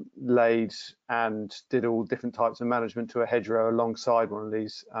 laid and did all different types of management to a hedgerow alongside one of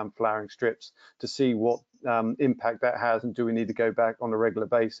these flowering strips to see what impact that has, and do we need to go back on a regular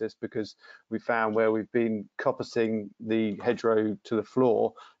basis, because we found where we've been coppicing the hedgerow to the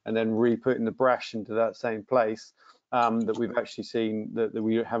floor and then re-putting the brash into that same place, that we've actually seen that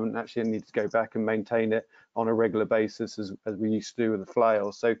we haven't actually needed to go back and maintain it on a regular basis as we used to do with the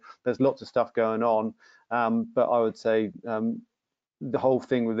flails. So there's lots of stuff going on, but I would say the whole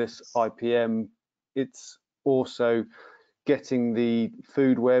thing with this IPM, it's also getting the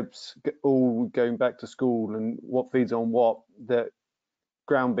food webs all going back to school, and what feeds on what. That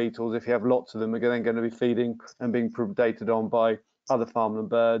ground beetles, if you have lots of them, are then going to be feeding and being predated on by other farmland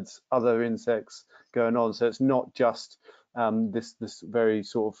birds, other insects going on. So it's not just this very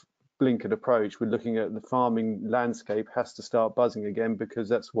sort of blinkered approach. We're looking at the farming landscape has to start buzzing again, because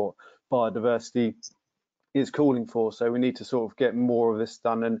that's what biodiversity is calling for. So we need to sort of get more of this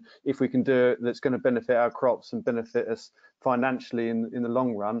done, and if we can do it, that's going to benefit our crops and benefit us financially in the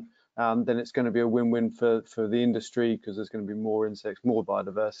long run, then it's going to be a win-win for the industry, because there's going to be more insects, more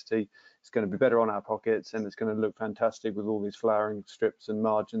biodiversity. It's going to be better on our pockets, and it's going to look fantastic with all these flowering strips and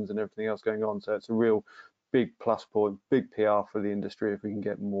margins and everything else going on. So it's a real big plus point, big PR for the industry if we can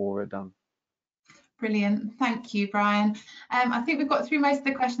get more done. Brilliant, thank you, Brian. I think we've got through most of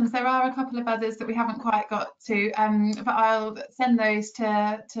the questions. There are a couple of others that we haven't quite got to, but I'll send those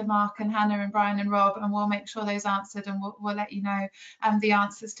to Mark and Hannah and Brian and Rob, and we'll make sure those answered, and we'll let you know the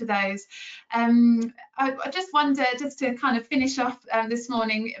answers to those. I just wonder, just to kind of finish off this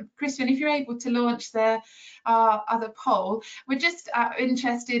morning, Christian, if you're able to launch our other poll. We're just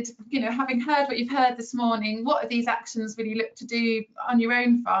interested, having heard what you've heard this morning, what are these actions will you look to do on your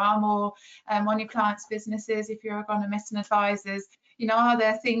own farm or on your clients' businesses if you're agronomists and advisors? Are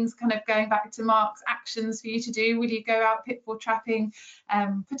there things, kind of going back to Mark's actions, for you to do? Will you go out pitfall trapping,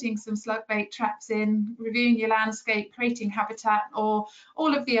 putting some slug bait traps in, reviewing your landscape, creating habitat, or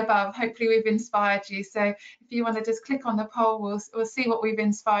all of the above? Hopefully we've inspired you. So if you want to just click on the poll, we'll see what we've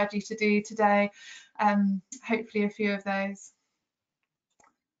inspired you to do today. Hopefully a few of those.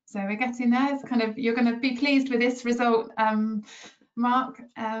 So we're getting there. It's kind of, you're going to be pleased with this result, Mark.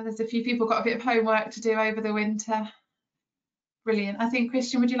 There's a few people got a bit of homework to do over the winter. Brilliant. I think,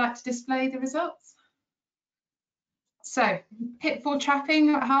 Christian, would you like to display the results? So pitfall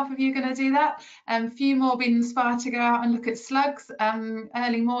trapping, half of you are going to do that. A few more being inspired to go out and look at slugs.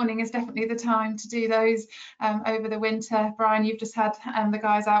 Early morning is definitely the time to do those over the winter. Brian, you've just had the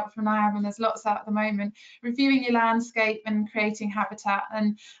guys out from Niagara, and there's lots out at the moment. Reviewing your landscape and creating habitat,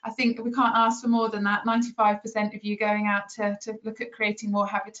 and I think we can't ask for more than that. 95% of you going out to look at creating more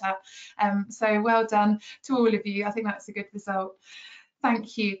habitat. So well done to all of you. I think that's a good result.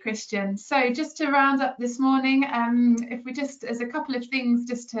 Thank you, Christian. So just to round up this morning, if we just, there's a couple of things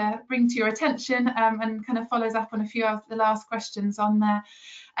just to bring to your attention, and kind of follows up on a few of the last questions on there.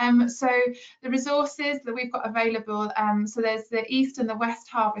 So the resources that we've got available, so there's the East and the West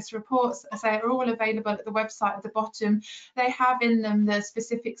harvest reports, so are all available at the website at the bottom. They have in them the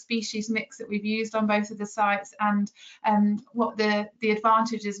specific species mix that we've used on both of the sites, and what the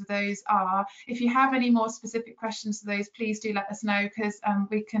advantages of those are. If you have any more specific questions to those, please do let us know, because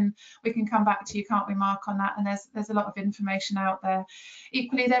we can come back to you, can't we, Mark, on that? And there's a lot of information out there.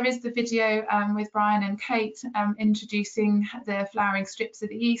 Equally, there is the video with Brian and Kate introducing the flowering strips at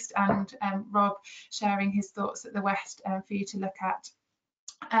the East, and Rob sharing his thoughts at the West for you to look at.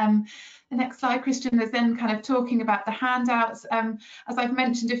 The next slide, Christian, is then kind of talking about the handouts. As I've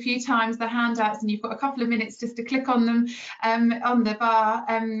mentioned a few times, the handouts, and you've got a couple of minutes just to click on them on the bar.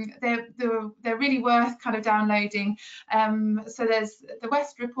 They're really worth kind of downloading. So there's the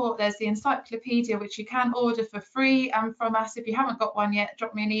West report, there's the encyclopedia, which you can order for free from us. If you haven't got one yet,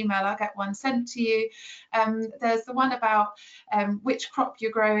 drop me an email, I'll get one sent to you. There's the one about which crop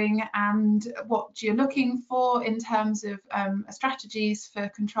you're growing and what you're looking for in terms of strategies for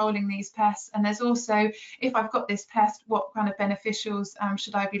controlling these pests. And there's also, if I've got this pest, what kind of beneficials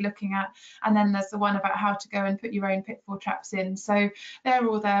should I be looking at? And then there's the one about how to go and put your own pitfall traps in. So they're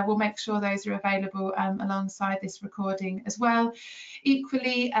all there. We'll make sure those are available alongside this recording as well.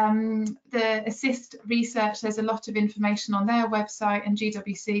 Equally, the Assist research, there's a lot of information on their website, and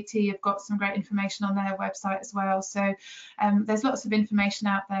GWCT have got some great information on their website as well. So there's lots of information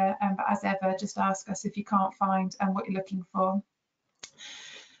out there, but as ever, just ask us if you can't find what you're looking for.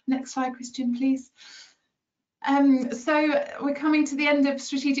 Next slide, Christian, please. So we're coming to the end of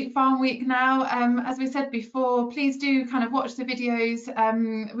Strategic Farm Week now. As we said before, please do kind of watch the videos.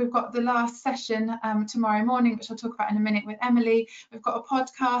 We've got the last session tomorrow morning, which I'll talk about in a minute with Emily. We've got a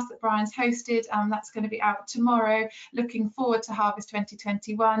podcast that Brian's hosted, that's going to be out tomorrow. Looking forward to Harvest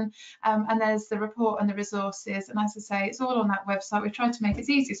 2021. And there's the report and the resources. And as I say, it's all on that website. We've tried to make it as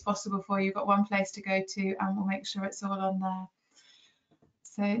easy as possible for you. You've got one place to go to, and we'll make sure it's all on there.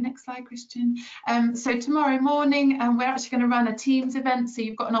 So next slide, Christian. So tomorrow morning, we're actually going to run a Teams event. So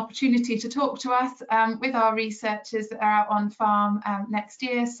you've got an opportunity to talk to us with our researchers that are out on farm next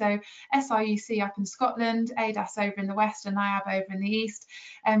year. So SIUC up in Scotland, ADAS over in the west, and NIAB over in the east.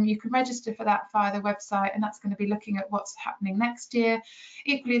 You can register for that via the website, and that's going to be looking at what's happening next year.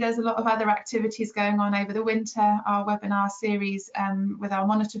 Equally, there's a lot of other activities going on over the winter. Our webinar series with our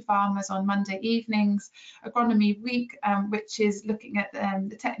monitor farmers on Monday evenings, Agronomy Week, which is looking at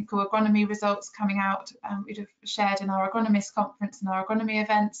the technical agronomy results coming out, we'd have shared in our agronomist conference and our agronomy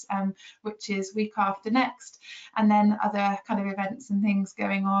events, which is week after next, and then other kind of events and things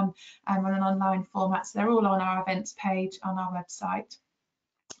going on an online format. So they're all on our events page on our website.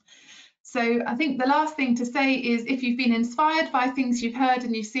 So I think the last thing to say is, if you've been inspired by things you've heard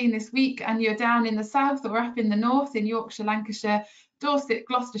and you've seen this week, and you're down in the south or up in the north in Yorkshire, Lancashire, Dorset,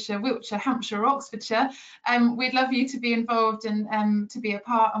 Gloucestershire, Wiltshire, Hampshire or Oxfordshire, we'd love you to be involved and to be a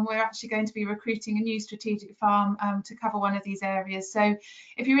part, and we're actually going to be recruiting a new strategic farm to cover one of these areas. So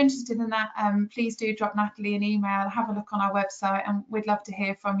if you're interested in that, please do drop Natalie an email, have a look on our website, and we'd love to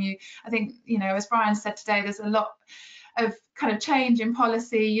hear from you. I think, you know, as Brian said today, there's a lot of kind of change in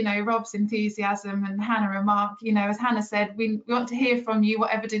policy, you know, Rob's enthusiasm and Hannah and Mark, you know, as Hannah said, we want to hear from you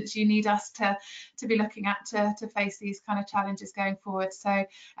what evidence you need us to be looking at to face these kind of challenges going forward. So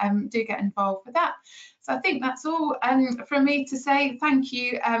do get involved with that. So I think that's all from me to say. Thank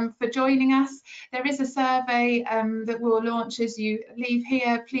you for joining us. There is a survey that we'll launch as you leave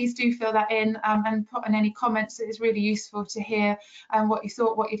here. Please do fill that in and put in any comments. It is really useful to hear what you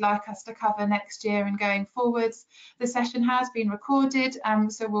thought, what you'd like us to cover next year and going forwards. The session has been recorded,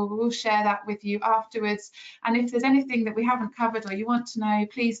 so we'll share that with you afterwards. And if there's anything that we haven't covered or you want to know,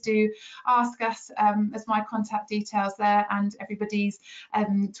 please do ask us. As my contact details there and everybody's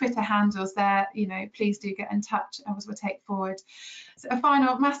Twitter handles there, you know, please do get in touch as we'll take forward. So a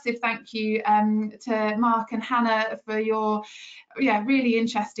final massive thank you to Mark and Hannah for your really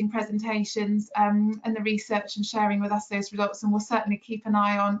interesting presentations and the research and sharing with us those results, and we'll certainly keep an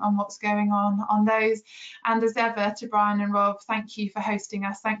eye on what's going on those. And as ever, to Brian and Rob, thank you for hosting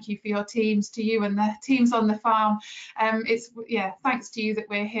us. Thank you for your teams, to you and the teams on the farm. It's thanks to you that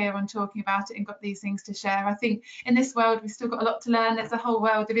we're here and talking about it and got these things to share. I think in this world we've still got a lot to learn. There's a whole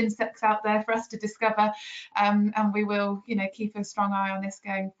world of insects out there for us to discover, and we will, you know, keep a strong eye on this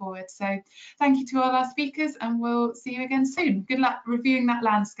going forward. So thank you to all our speakers, and we'll see you again soon. Good luck reviewing that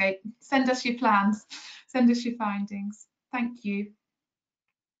landscape. Send us your plans, send us your findings. Thank you.